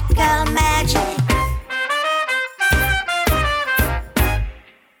black girl magic.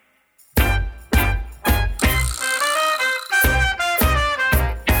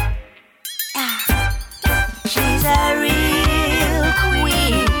 She's a real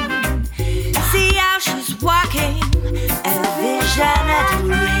queen. See how she's walking, a vision, a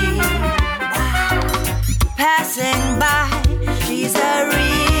dream. Passing by, she's a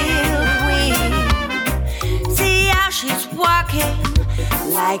real queen. See how she's walking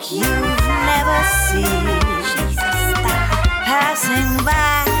like you've never seen. She's a star passing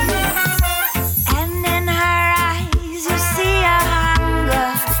by, and in her eyes you see a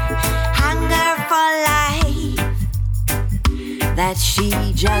hunger for life that she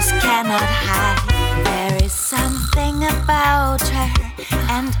just cannot hide. There is something about her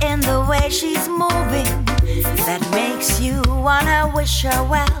and in the way she's moving that makes you wanna wish her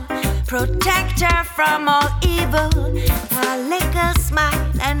well, protect her from all evil. Her liquor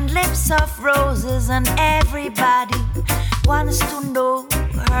smile and lips of roses, and everybody wants to know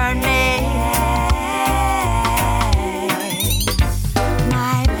her name.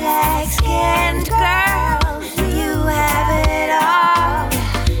 My black-skinned girl, you have it all.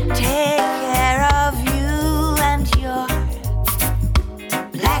 Take care of you and your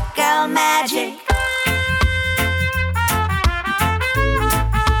black girl magic.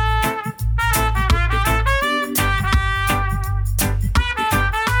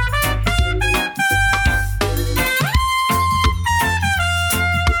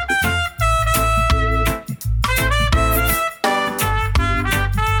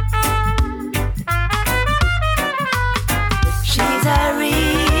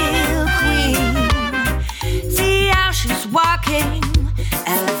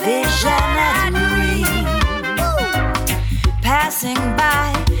 Passing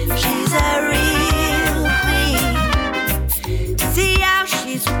by, she's a real queen. See how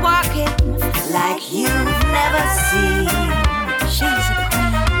she's walking like you've never seen. She's a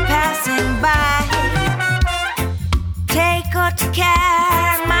queen. Passing by, take good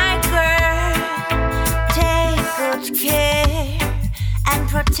care, my girl. Take good care and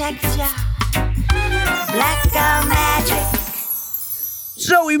protect ya. Black girl magic.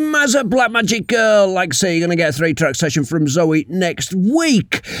 Zoe Mazza, Black Magic Girl. Like I say, you're going to get a 3-track session from Zoe next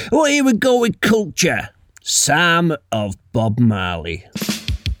week. Well, here we go with Culture. Sam of Bob Marley.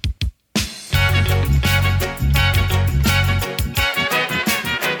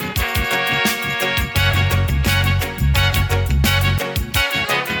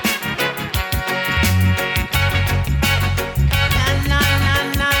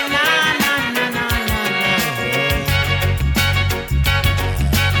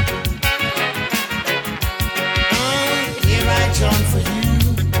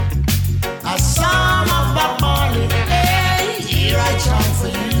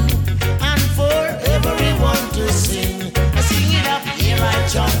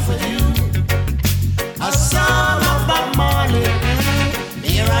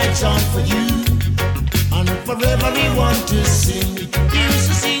 For you, and forever we want to sing. Used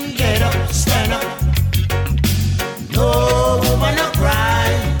to sing, get up, stand up. No woman no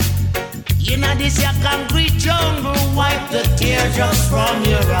cry. teardrops from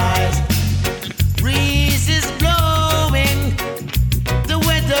your eyes. Breeze is blowing, the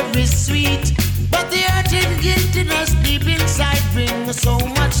weather is sweet, but the urgent guilt in us deep inside brings so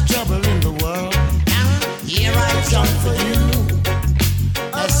much trouble in the world. And here I jump for you,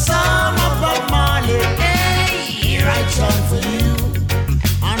 a song of Bob Marley. Hey, here I jump for you,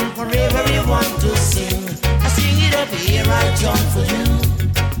 and for everyone to sing. I sing it up, here I jump for you,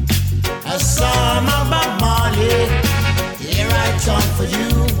 a song of Bob Marley. Here I jump for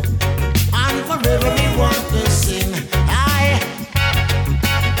you, and for everyone to sing.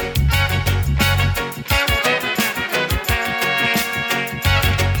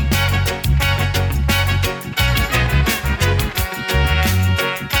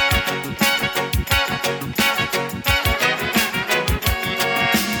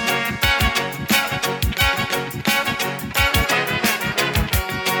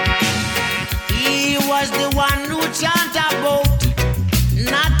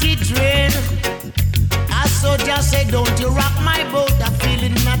 Say, don't you rock my boat, I'm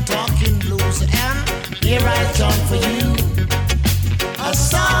feeling my talking blues. And here I jump for you, a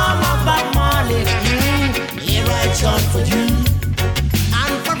song of Bob Marley. Here I jump for you,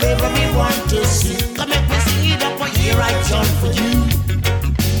 and for everyone to sing. Come make me sing it up, here I jump for you,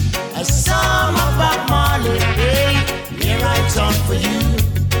 a song of Bob Marley. Hey, here I jump for you,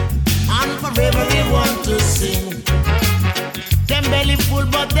 and for everyone to sing. Them belly full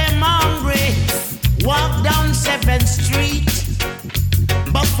but them hungry, walk down 7th Street,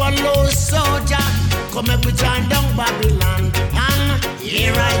 Buffalo soldier, come up we join down Babylon. And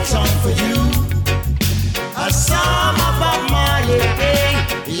here I jump for you, a song of Bob Marley. Hey,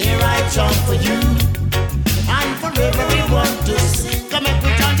 here I jump for you, and for everyone to sing. Come up we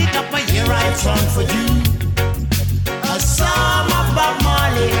join it up, here I jump for you, a song of Bob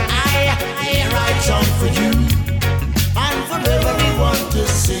Marley. Here I jump for you, and for everyone to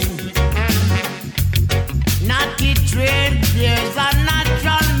sing. Not it trade, there's a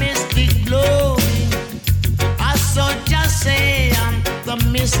natural mystic blowing. I saw just say the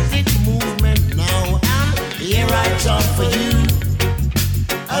mystic movement now. And here I jump for you,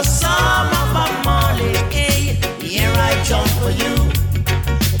 a song of Bob Marley. Hey, here I jump for you,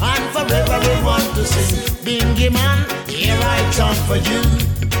 and for everyone to sing. Bingy man, here I jump for you,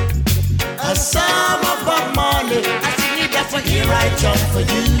 a song of Bob Marley. I sing it just for here I jump for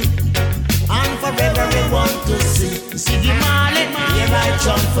you, and for everyone to sing. Siggy Marley, here I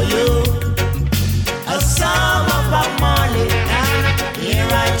jump for you, a song of Bob Marley. And here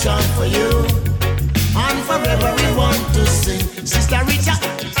I jump for you, and for everyone to sing. Sister Richard.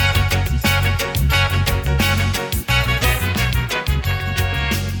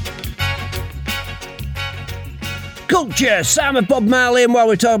 Culture, Sam and Bob Marley, and while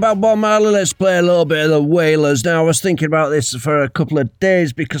we talk about Bob Marley, let's play a little bit of the Wailers. Now, I was thinking about this for a couple of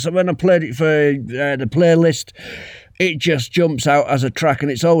days because when I played it for the playlist, it just jumps out as a track, and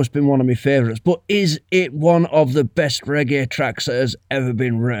it's always been one of my favourites. But is it one of the best reggae tracks that has ever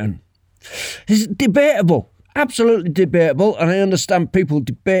been written? It's debatable, absolutely debatable, and I understand people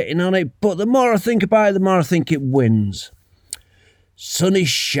debating on it, but the more I think about it, the more I think it wins. Sun is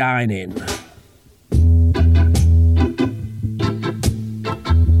shining.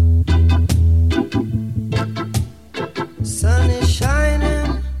 Sun is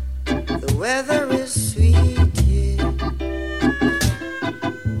shining, the weather is sweet, yeah.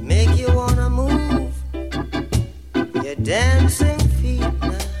 Make you wanna move your dancing feet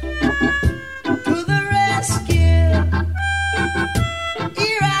now. To the rescue,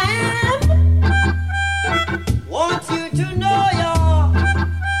 here I am. Want you to know y'all.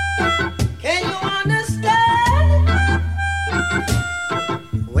 Can you understand?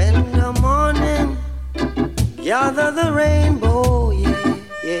 When the morning gather the rainbow, yeah,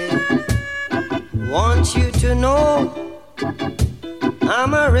 yeah. Want you to know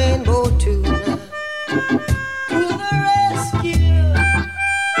I'm a rainbow too now. To the rescue,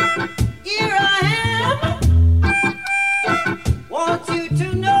 here I am. Want you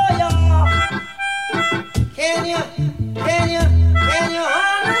to know y'all. Can you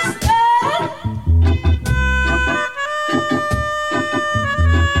understand?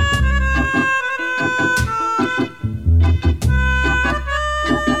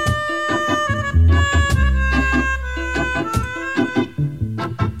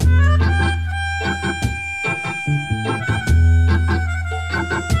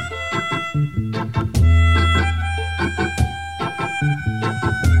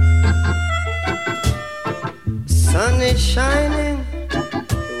 Sun is shining,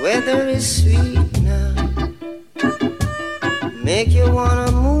 the weather is sweet now. Make you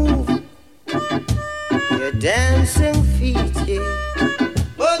wanna move your dancing feet, yeah.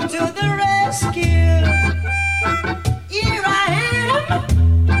 But to the rescue, here I am.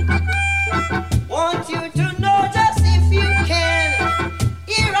 Want you to know just if you can.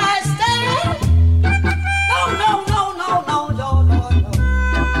 Here I stand. No, no, no, no, no, no, no, no.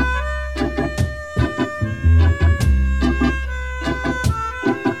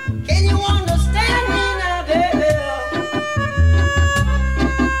 Can you understand me now, baby?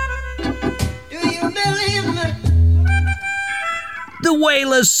 Do you believe me? The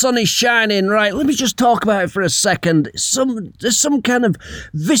Wailers' sun is shining. Right, let me just talk about it for a second. There's some kind of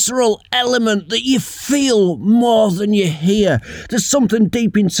visceral element that you feel more than you hear. There's something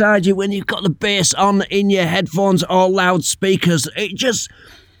deep inside you when you've got the bass on in your headphones or loudspeakers.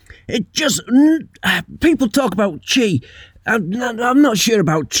 People talk about chi. I'm not sure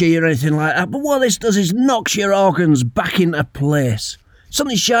about chi or anything like that, but what this does is knocks your organs back into place.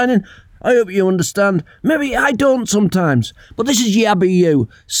 Sun is shining. I hope you understand. Maybe I don't sometimes. But this is Yabba You,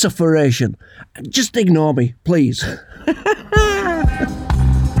 Sufferation. Just ignore me, please.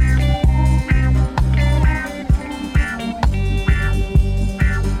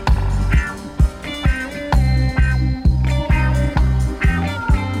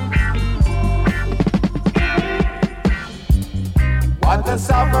 What a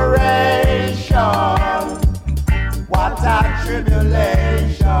separation, what a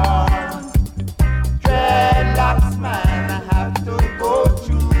tribulation. Dreadlocks man I have to go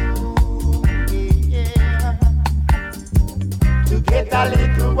through, yeah. To get a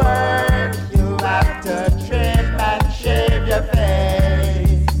little work, you have to trim and shave your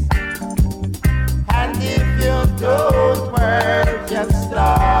face. And if you don't work, you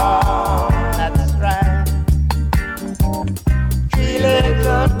starve. That's right. 3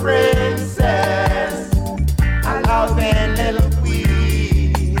 little princess, a loving little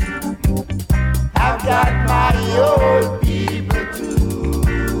queen. I've got my old people too,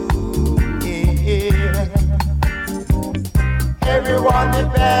 yeah. Everyone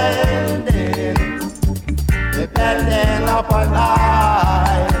depending upon I.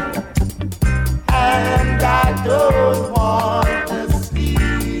 And I don't want to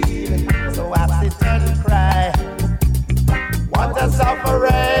steal, so I sit and cry. What a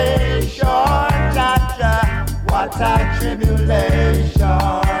separation, Jaja, what a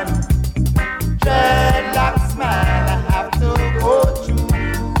tribulation. Dreadlocks man I have to go through,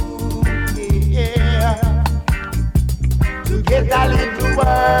 yeah. To get a little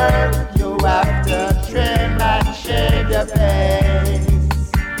work, you have to trim and shave your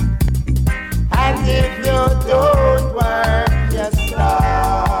face. And if you don't work, you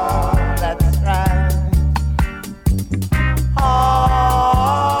starve. That's right. Oh,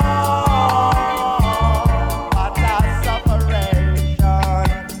 what a separation.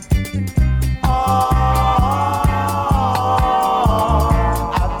 Oh,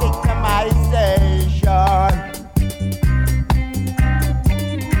 a victimization.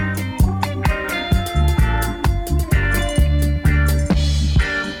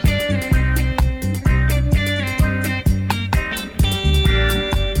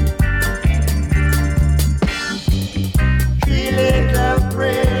 Three little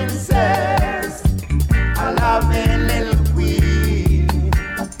princess, a loving little queen.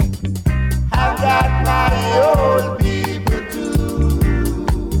 I've got my old people too,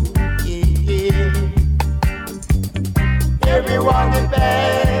 yeah. Everyone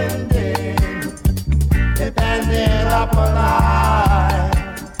depending upon I.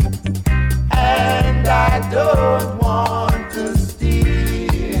 And I don't want to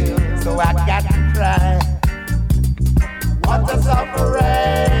steal, so I got to cry. What a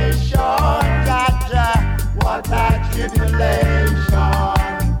separation, Jaja, what a tribulation.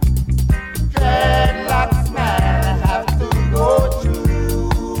 Dreadlocks man I have to go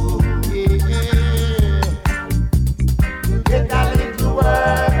through, yeah. To get a little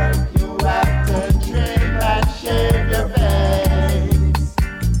work, you have to trim and shave your face.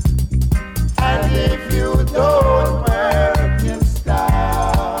 And if you don't work, you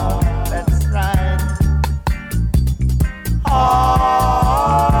starve. That's right. Oh,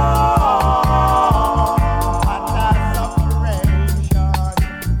 what a separation.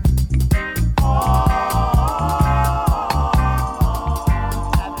 Oh,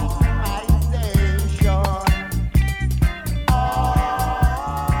 a victimization.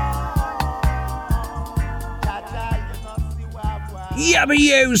 Yabba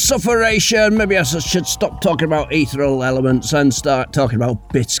You, Sufferation. Maybe I should stop talking about ethereal elements and start talking about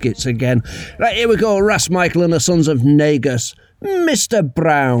biscuits again. Right, here we go. Ras Michael and the Sons of Negus. Mr.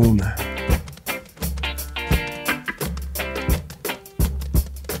 Brown.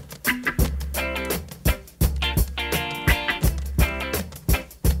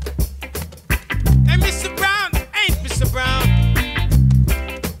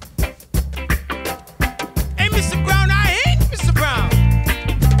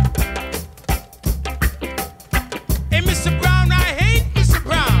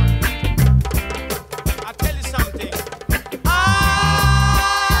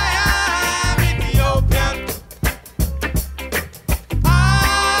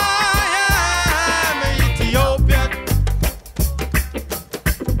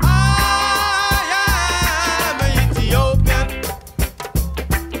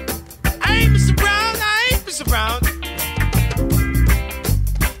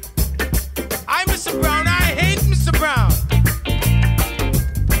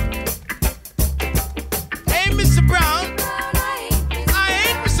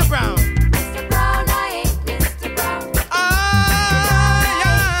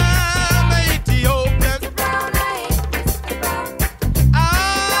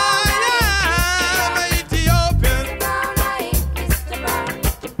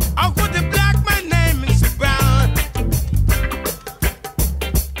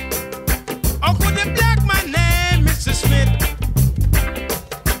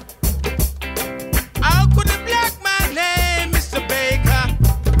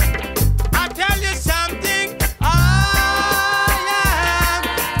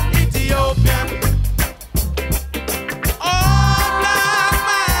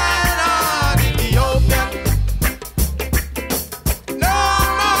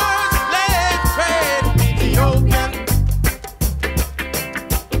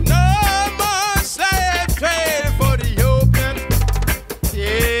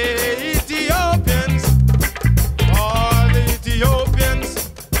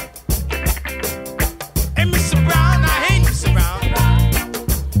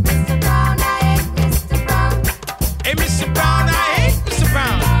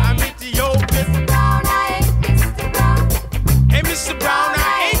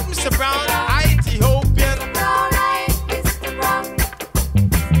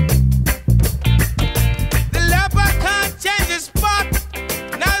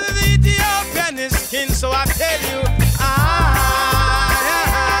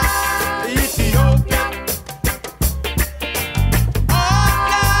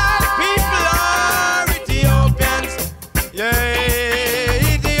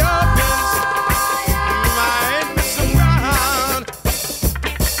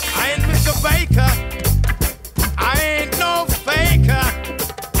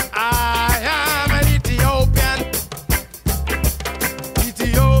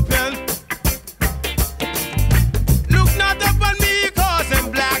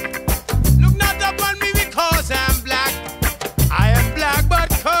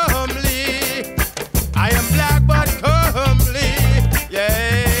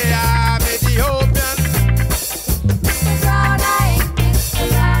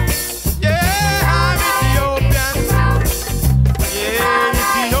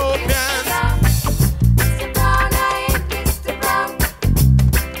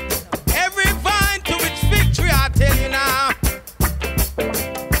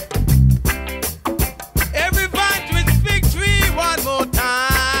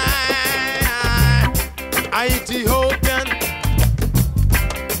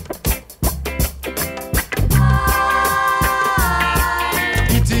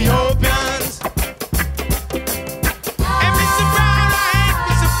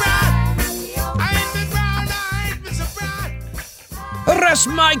 Wes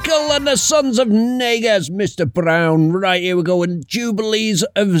Michael and the Sons of Negus, Mr. Brown. Right, here we go in Jubilees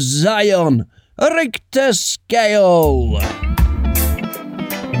of Zion. Richter scale.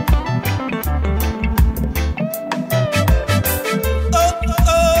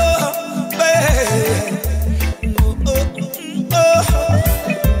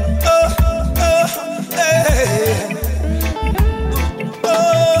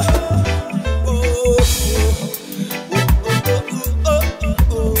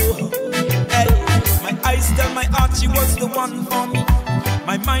 She was the one for me.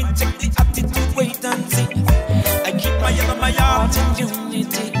 My mind took the attitude, wait and see. I keep my yellow, my heart in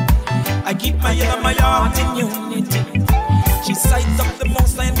unity. I keep my yellow, my heart in unity. She sides up the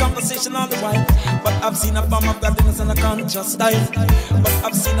most line conversation all the while. But I've seen a form of godliness and a conscious style. But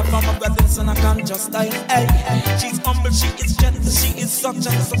I've seen a form of godliness and a conscious style. Hey, she's humble, she is gentle, she is such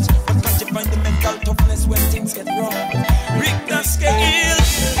and such. But can't you find the mental toughness when things get wrong? Richter scale.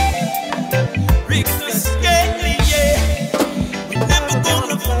 Richter scale, yeah. We're never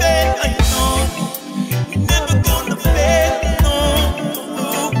gonna fail, I know. We're never gonna fail, no.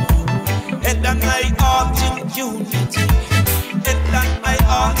 Head and I heart in unity. Head and I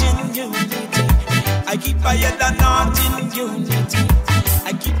heart in unity. I keep my head and heart in unity.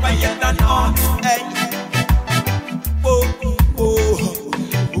 I keep my head and heart, hey. Oh, oh, oh,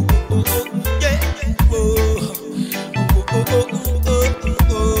 oh, oh, oh, yeah. Oh, oh, oh, oh, oh.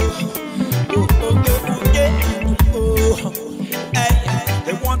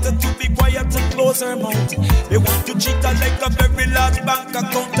 They wanted to be quiet and close her mouth. They want to treat her like a very large bank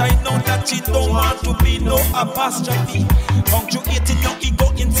account. I know that she don't want to be no apostrophe. Punctuating your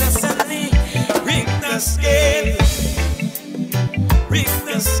ego incessantly. Ring the scale. Ring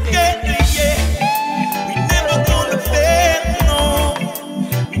the scale, yeah. We never gonna fail, no.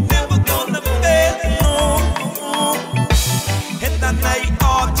 We never gonna fail, no. Head and I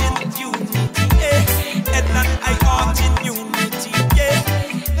heart in unity, yeah. Head and I heart in unity, yeah.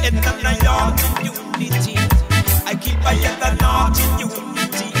 Head and I heart in unity. I keep my head and heart in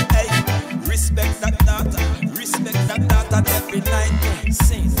unity, hey. Respect that data, respect that data every night, yeah.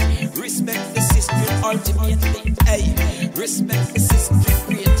 Sing. Respect the system ultimately, hey. Respect the system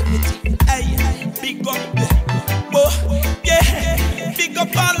creativity, hey. Big up, oh, yeah. Big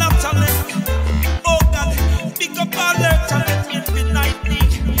up all our talent, oh God. Big up all our talent infinitely,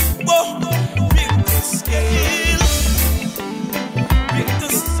 oh. Big the scale, big the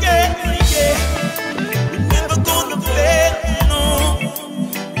scale, yeah. We're never gonna fail, no.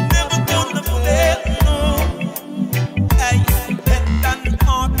 We're never gonna fail, no. Hey, head and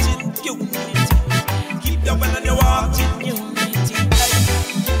heart in unity. Keep your well and your heart in unity. Hey,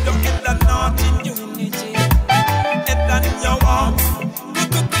 keep your head and heart in unity. Head and your heart.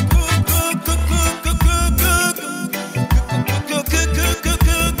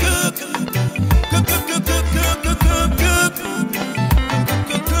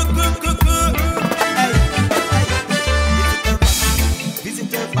 Visit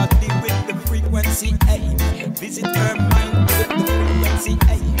her body with the frequency, hey. Visit her mind with the frequency,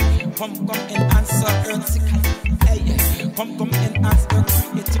 hey. Come and answer her sickness, hey. Come and answer her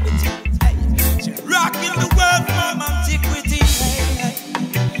creativity, hey. She rocking the world from antiquity, hey.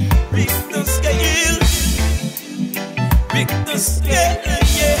 Big the scale, big the scale,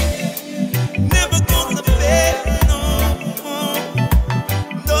 yeah. Never gonna fail, no,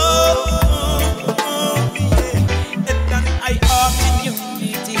 no, yeah. And then I heart in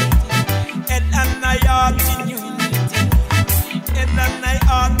unity, and then I heart in unity, and then I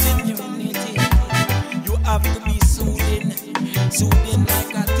heart in unity. You have to be soothing, soothing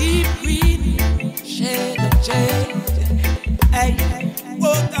like a deep green shade of jade. Hey,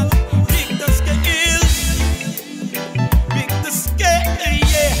 oh, that big the scale, big the scale,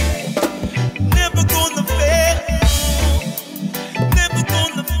 yeah. Never gonna fail, no. Never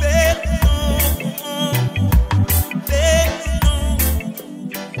gonna fail, no. Fail, no.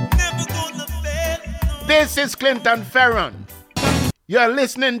 Never gonna fail, no. This is Clinton Ferron. You're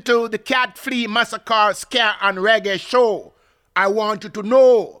listening to the Catflea Massacre Scare and Reggae Show. I want you to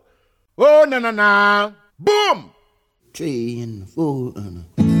know. Oh, na na na. Boom! 3 and 4 and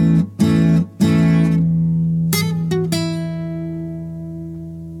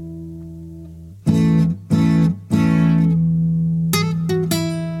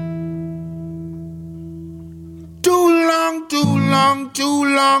Too long, too long, too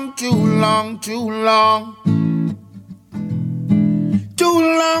long, too long, too long. Too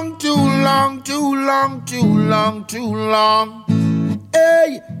long, too long, too long, too long, too long.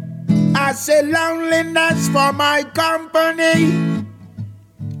 Hey, I say loneliness for my company,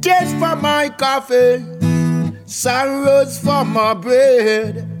 just for my coffee. sorrows for my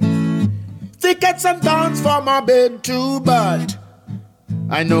bread, tickets and dance for my bed too, but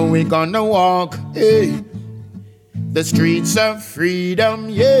I know we're gonna walk, hey, the streets of freedom,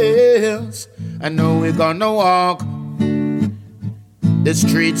 yes. I know we're gonna walk the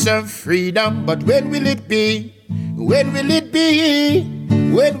streets of freedom, but when will it be? When will it be?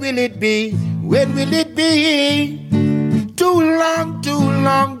 When will it be? When will it be? Too long, too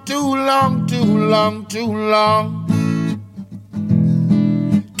long, too long, too long, too long.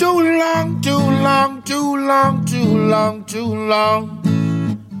 Too long, too long, too long, too long, too long.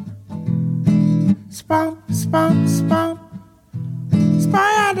 Spump, spump, spump.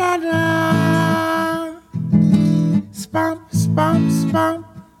 Spy-da-da. Spump, spump, spump.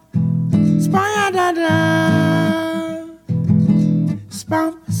 Spy-da-da.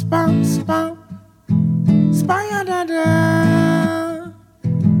 Spump, spump, spump. Spy-da-da.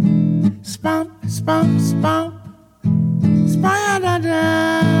 Spump, spump, spump. Spy-da-da.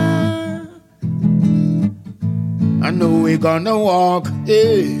 I know we're gonna walk,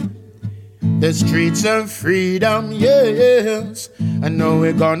 yeah, the streets of freedom, yes. I know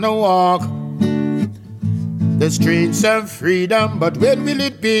we're gonna walk the streets of freedom, but when will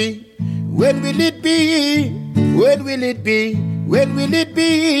it be? When will it be? When will it be? When will it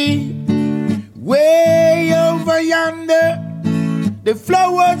be? Way over yonder, the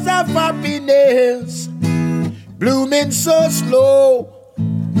flowers of happiness, blooming so slow,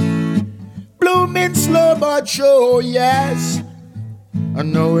 blooming slow but sure, yes. I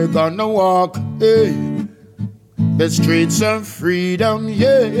know we're gonna walk, hey, the streets of freedom,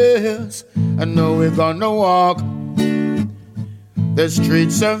 yes. I know we're gonna walk the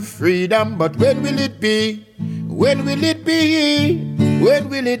streets of freedom, but when will it be? When will it be? When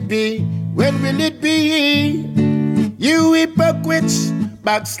will it be? When will it be? You hypocrites,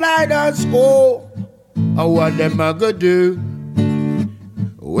 backsliders, oh, what them a go do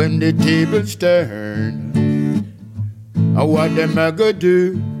when the tables turn? What them a go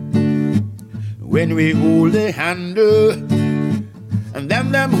do when we hold the handle and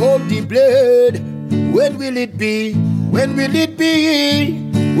them hold the blade? When will it be? When will it be?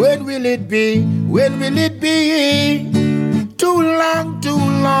 When will it be? When will it be? Too long, too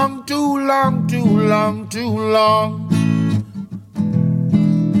long, too long, too long, too long.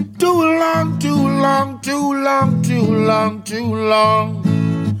 Too long, too long, too long, too long, too long.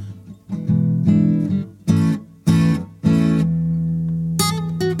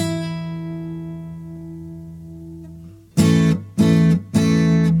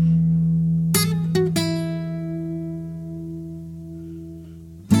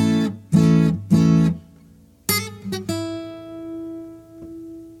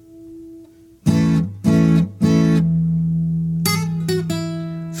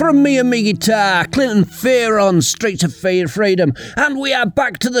 From me and me guitar, Clinton Fear on Streets of Freedom. And we are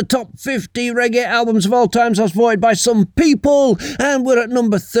back to the top 50 reggae albums of all times as voted by some people. And we're at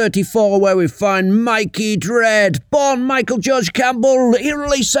number 34 where we find Mikey Dread. Born Michael George Campbell. He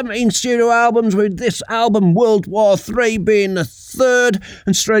released 17 studio albums, with this album World War III being the third,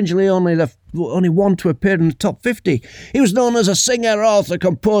 and strangely only one to appear in the top 50. He was known as a singer, author,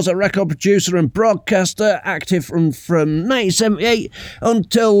 composer, record producer and broadcaster, active from 1978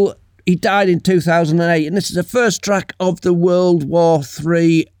 until he died in 2008. And this is the first track of the World War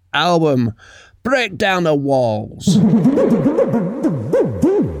III album, Break Down the Walls.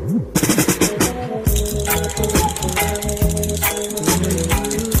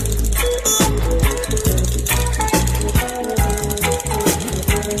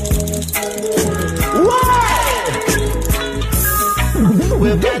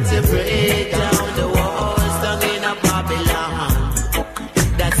 We've got to break down the walls down in a Babylon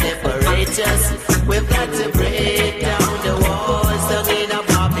that separate us. We've got to break down the walls down in a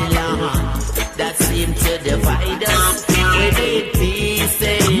Babylon that seem to divide us. We need peace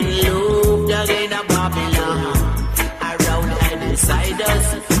and love down in a Babylon around and inside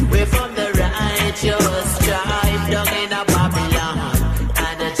us. We're from the righteous tribe down in a Babylon,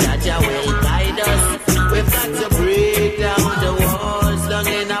 and the Jaja will guide us. We've got to break down the walls down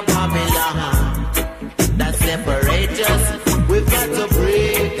in a Babylon that separate us. We've got to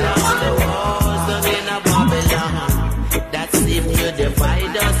break down the walls down in a Babylon that seem to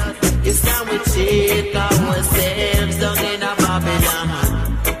divide us. It's time we take ourselves down in a Babylon.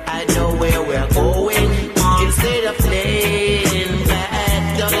 I know where we're going instead of playing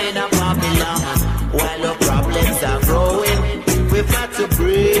back down in a Babylon while our problems are growing. We've got to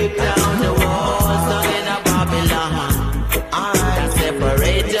break down the walls down in a Babylon that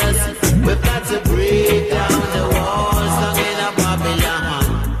separate us. We've got to break down the walls down in a Babylon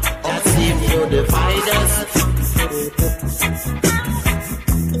that seem to divide us.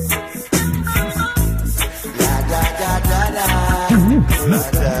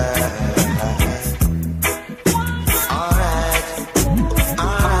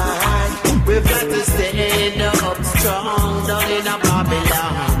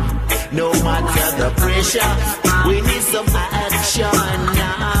 pressure. We need some action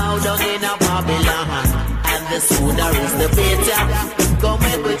now down in a Babylon. And the sooner is the better. Come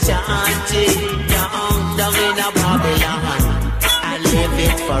make we chant it down in a Babylon. And live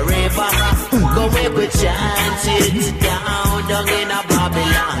it forever. Come make we chant it down in a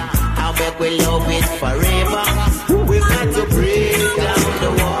Babylon. And make we love it forever. We've got to break down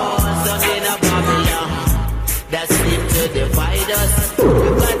the walls down in a Babylon that seem to divide us.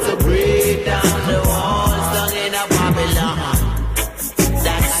 We've got to break down the walls down in a Babylon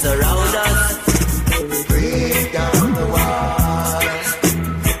that surround us. Break down the walls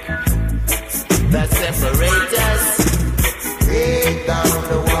that separate us. Break down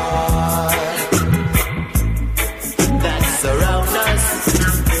the walls that surround us.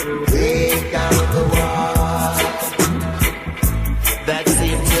 Break down the walls that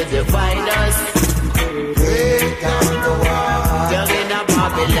seem to divide us. Break down the walls down in a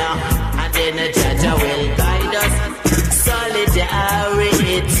Babylon, and then the judge will guide us.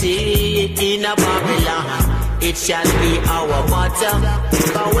 Solidarity in a Babylon, it shall be our motto.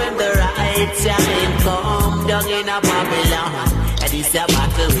 But when the right time come down in a Babylon, and this a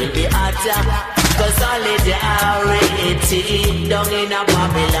battle will be hotter. Cause solidarity down in a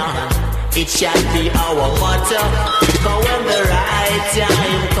Babylon, it shall be our motto. But when the right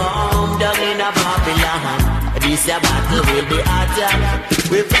time come down in a Babylon, this a battle will be hotter.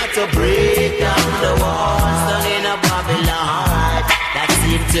 We've got to break down the walls down in a Babylon that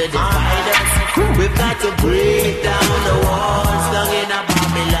seem to divide us. We've got to break down the walls down in a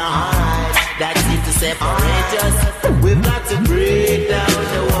Babylon that seem to separate us. We've got to break down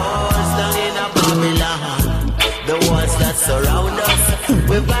the walls down in a Babylon, the walls that surround us.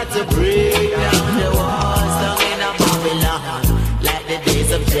 We've got to break down the walls down in a Babylon like the days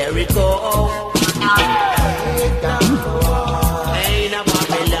of Jericho. Break down the walls in a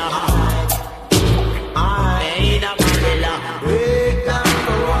Babylon. In a Babylon. Break down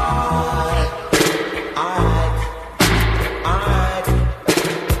the walls.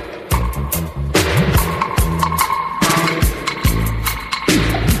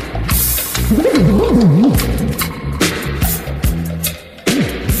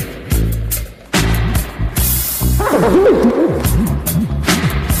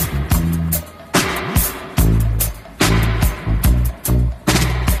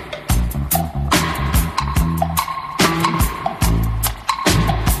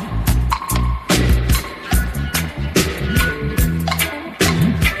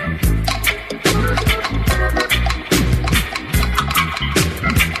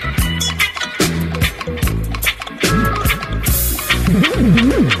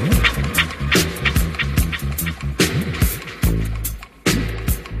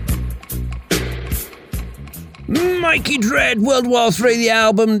 Mikey Dread, World War III, the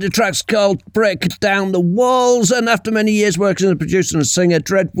album. The track's called Break Down the Walls. And after many years working as a producer and singer,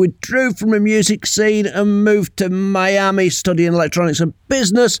 Dread withdrew from the music scene and moved to Miami studying electronics and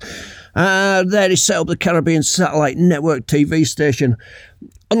business. There he set up the Caribbean Satellite Network TV station.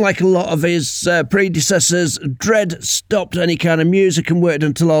 Unlike a lot of his predecessors, Dread stopped any kind of music and waited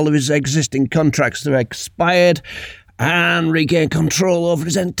until all of his existing contracts were expired and regained control over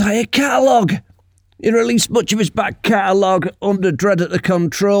his entire catalogue. He released much of his back catalogue under Dread at the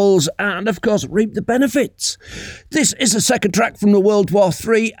controls and, of course, reaped the benefits. This is the second track from the World War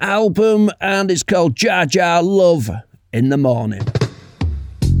III album and it's called Jar Jar Love in the Morning.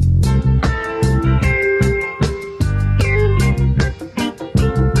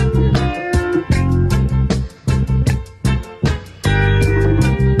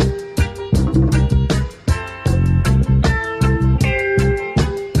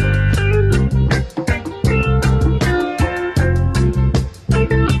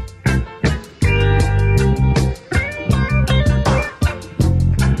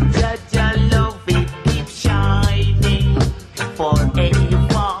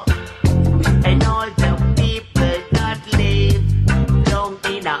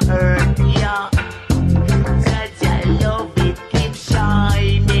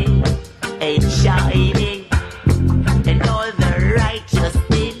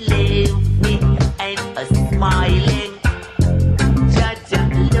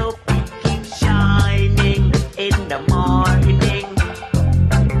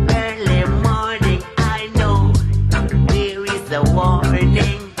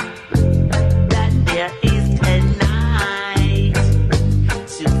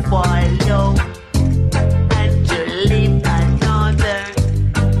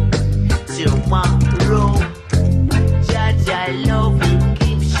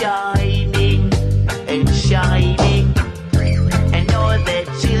 shining, and all the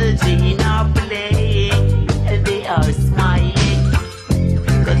children are playing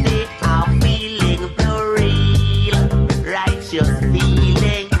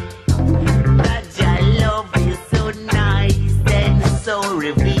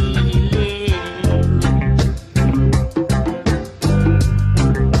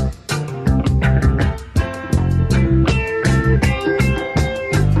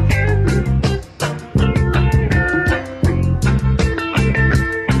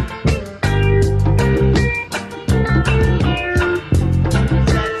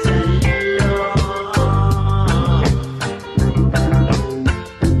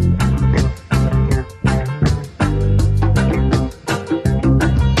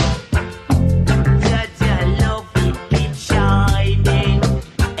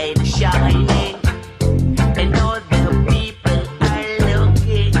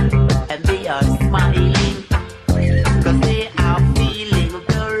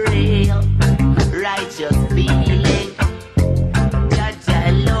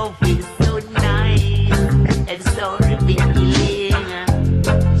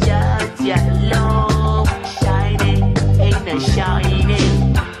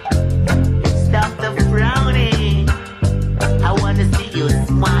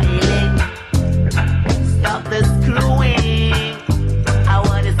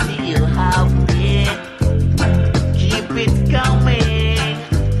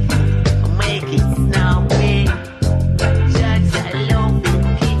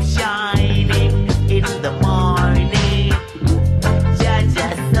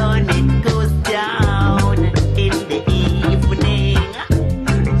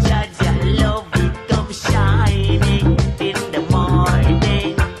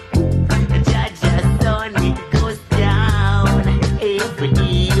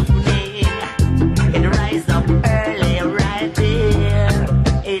evening. It rise up early right there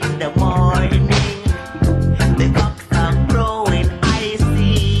in the morning. The cocks are crowing, I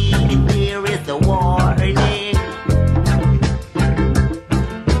see. There is a warning.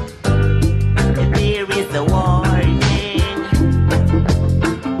 There is a warning.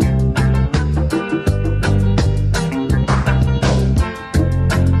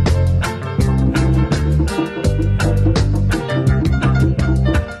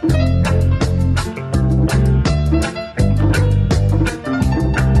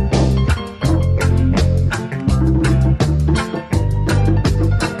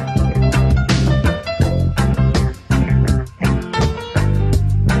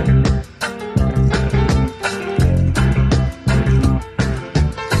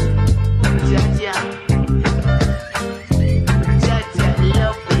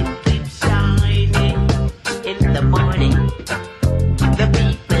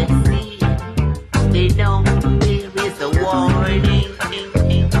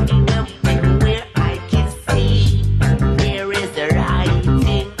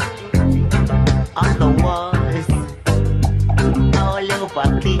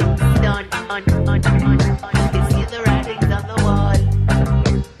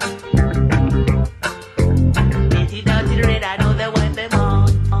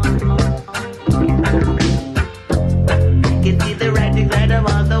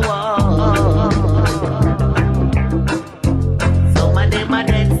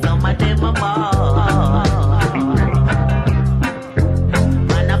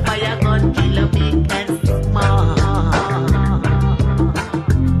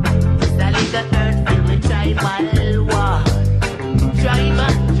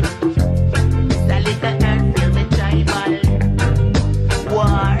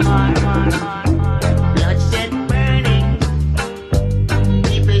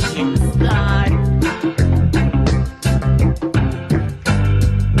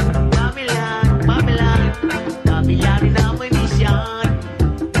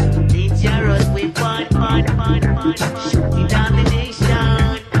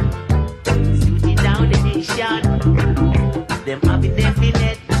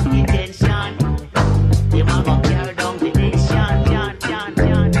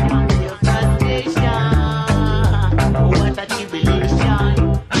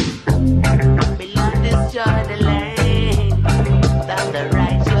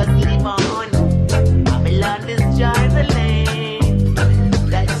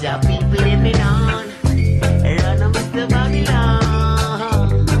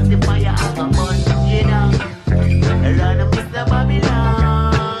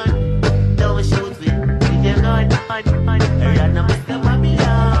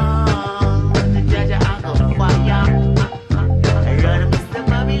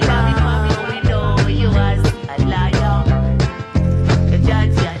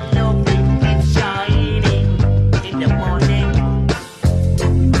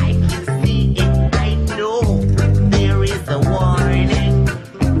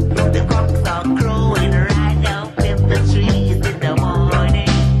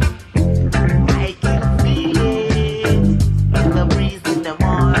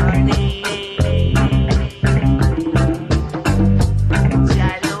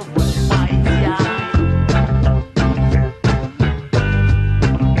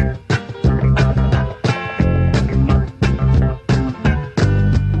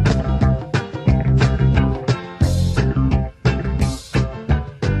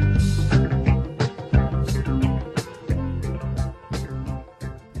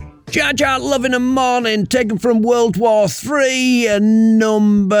 Jaja, Love in the Morning, taken from World War III,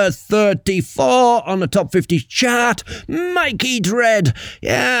 number 34 on the top 50 chart. Mikey Dread,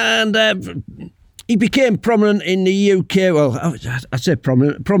 and he became prominent in the UK. Well, I say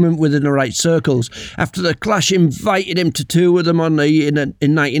prominent within the right circles after the Clash invited him to tour with them in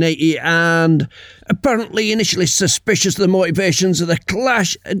 1980, and apparently initially suspicious of the motivations of the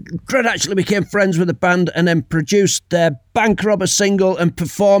Clash, Dread actually became friends with the band and then produced their Bank Robber single and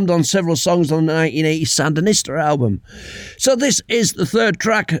performed on several songs on the 1980 Sandinista album. So this is the third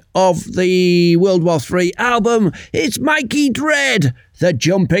track of the World War III album. It's Mikey Dread, the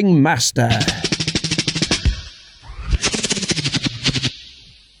Jumping Master.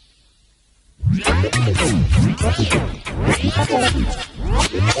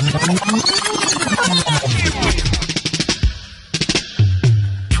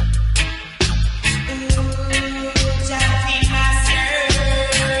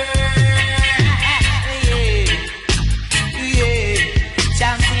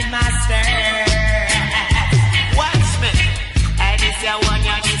 Watch me, and it's your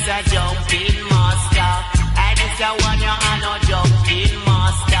one. a jumping master. And it's a one you are no jumping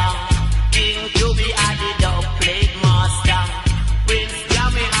master. King to be at the dub plate master. Prince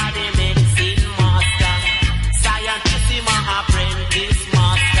Jammy at the mixing master. Scientist him a apprentice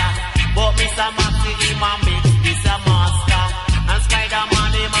master. But Mr. Maxi him a mix this a master. And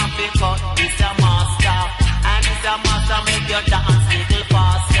Spider-Man him a pick up this a master. And this a master make you dance little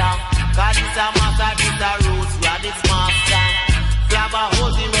faster. Cause this a master, this a roots, radix master. Flabber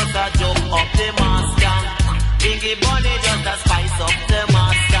hose him just a jump up the master. Bingy Bunny just a spice up the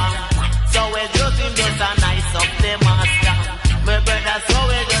master. So we just him just a nice up the master. My brother so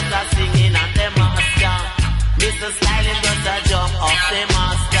we just a singing at the master. Mr. Styling just a jump up the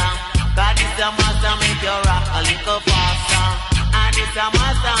master. Cause this a master make you rock a little faster. And this a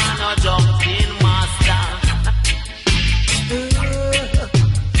master no jumping master.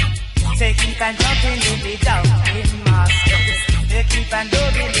 They keep on jumping with the jumping masters. They keep on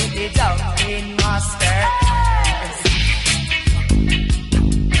jumping with the jumping masters.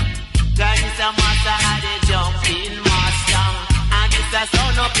 God is a master and a jumping master. And it's a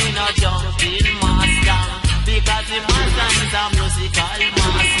sound up in a jumping master. Because the master is a musical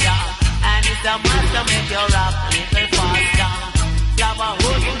master. And it's a master make you rap a little faster. Flower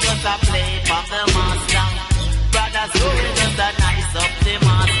holding just a play from the master. Brothers who will just a nice up the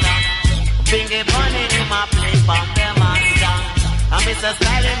master. Bingy Bunny in my play from the master. And Mr.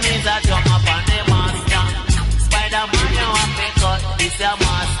 Styling is a jump up on the master. Spider-Man you have to cut this your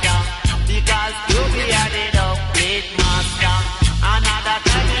master. Because you be a the dub plate master. Another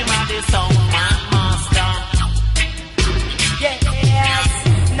time him a the sound man master. Yes,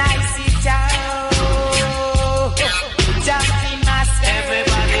 nice it out. Jumping master.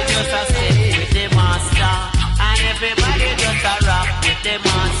 Everybody just a step with the master. And everybody just a rock with the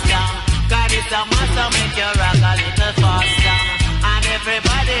master. Cause it's a master make you rock a little faster. And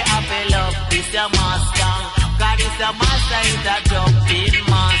everybody have a love this your master. Cause it's a master is a jumping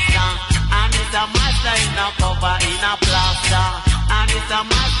master. And it's a master in a cover in a plaster. And it's a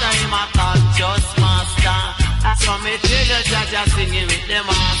master in a conscious master. As for me tell you Jaja singing with the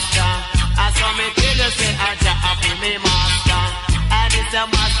master. As for me tell you say Aja happy me master. And it's a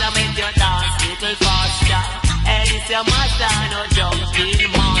master make you dance little faster. And it's a master no jumping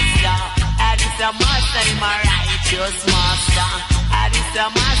master. And it's a master in my righteous master. And it's a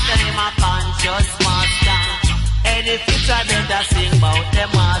master in my conscious master. And if it's a better sing about the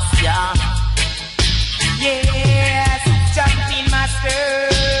master. Yes, jumping master.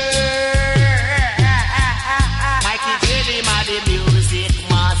 Mikey Jelly ma the music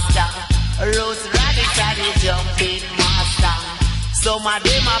master. Rose Radix are the jumping master. Some of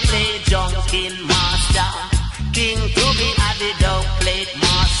them a play jumping master. King Toby are the dub plate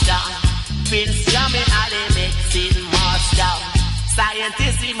master. Prince Jammy are the mixing master.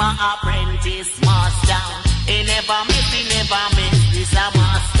 Scientist him a apprentice master. He never miss this a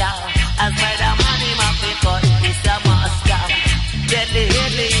master. As Spider-Man him a pick up this a master. Deadly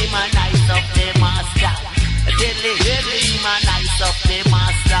him a nice up the master. Deadly him a nice up the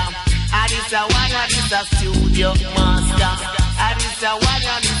master. And it's a one and it's a studio master. And it's a one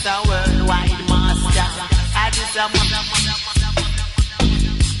and it's a worldwide master. And it's a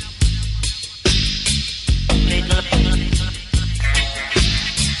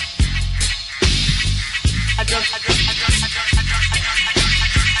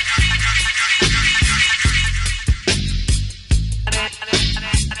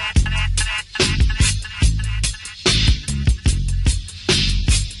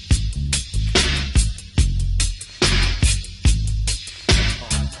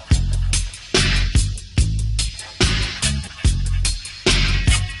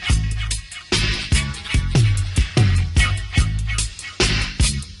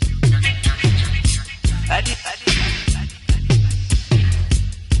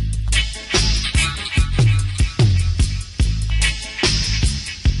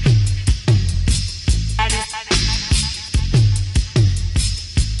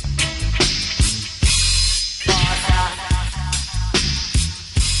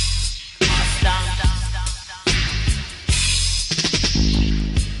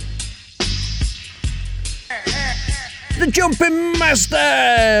The Jumping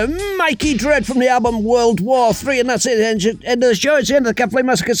Master, Mikey Dread from the album World War 3, and that's it. End of the show. It's the end of the Catflea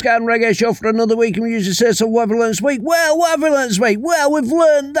Massacre Ska and Reggae show for another week. And we usually say, so what have we learned this week? Well, what have we learned this week? Well, we've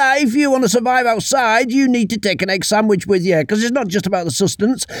learned that if you want to survive outside, you need to take an egg sandwich with you, because it's not just about the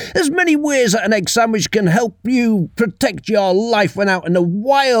sustenance. There's many ways that an egg sandwich can help you protect your life when out in the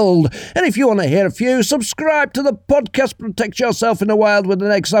wild. And if you want to hear a few, subscribe to the podcast Protect Yourself in the Wild with an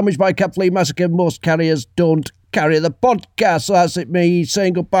Egg Sandwich by Catflea Massacre. Most carriers don't carry the podcast, so that's that's it, me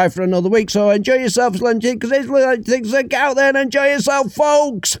saying goodbye for another week. So enjoy yourselves, lunch, because there's things that get out there, and enjoy yourself,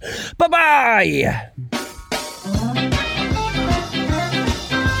 folks. Bye-bye.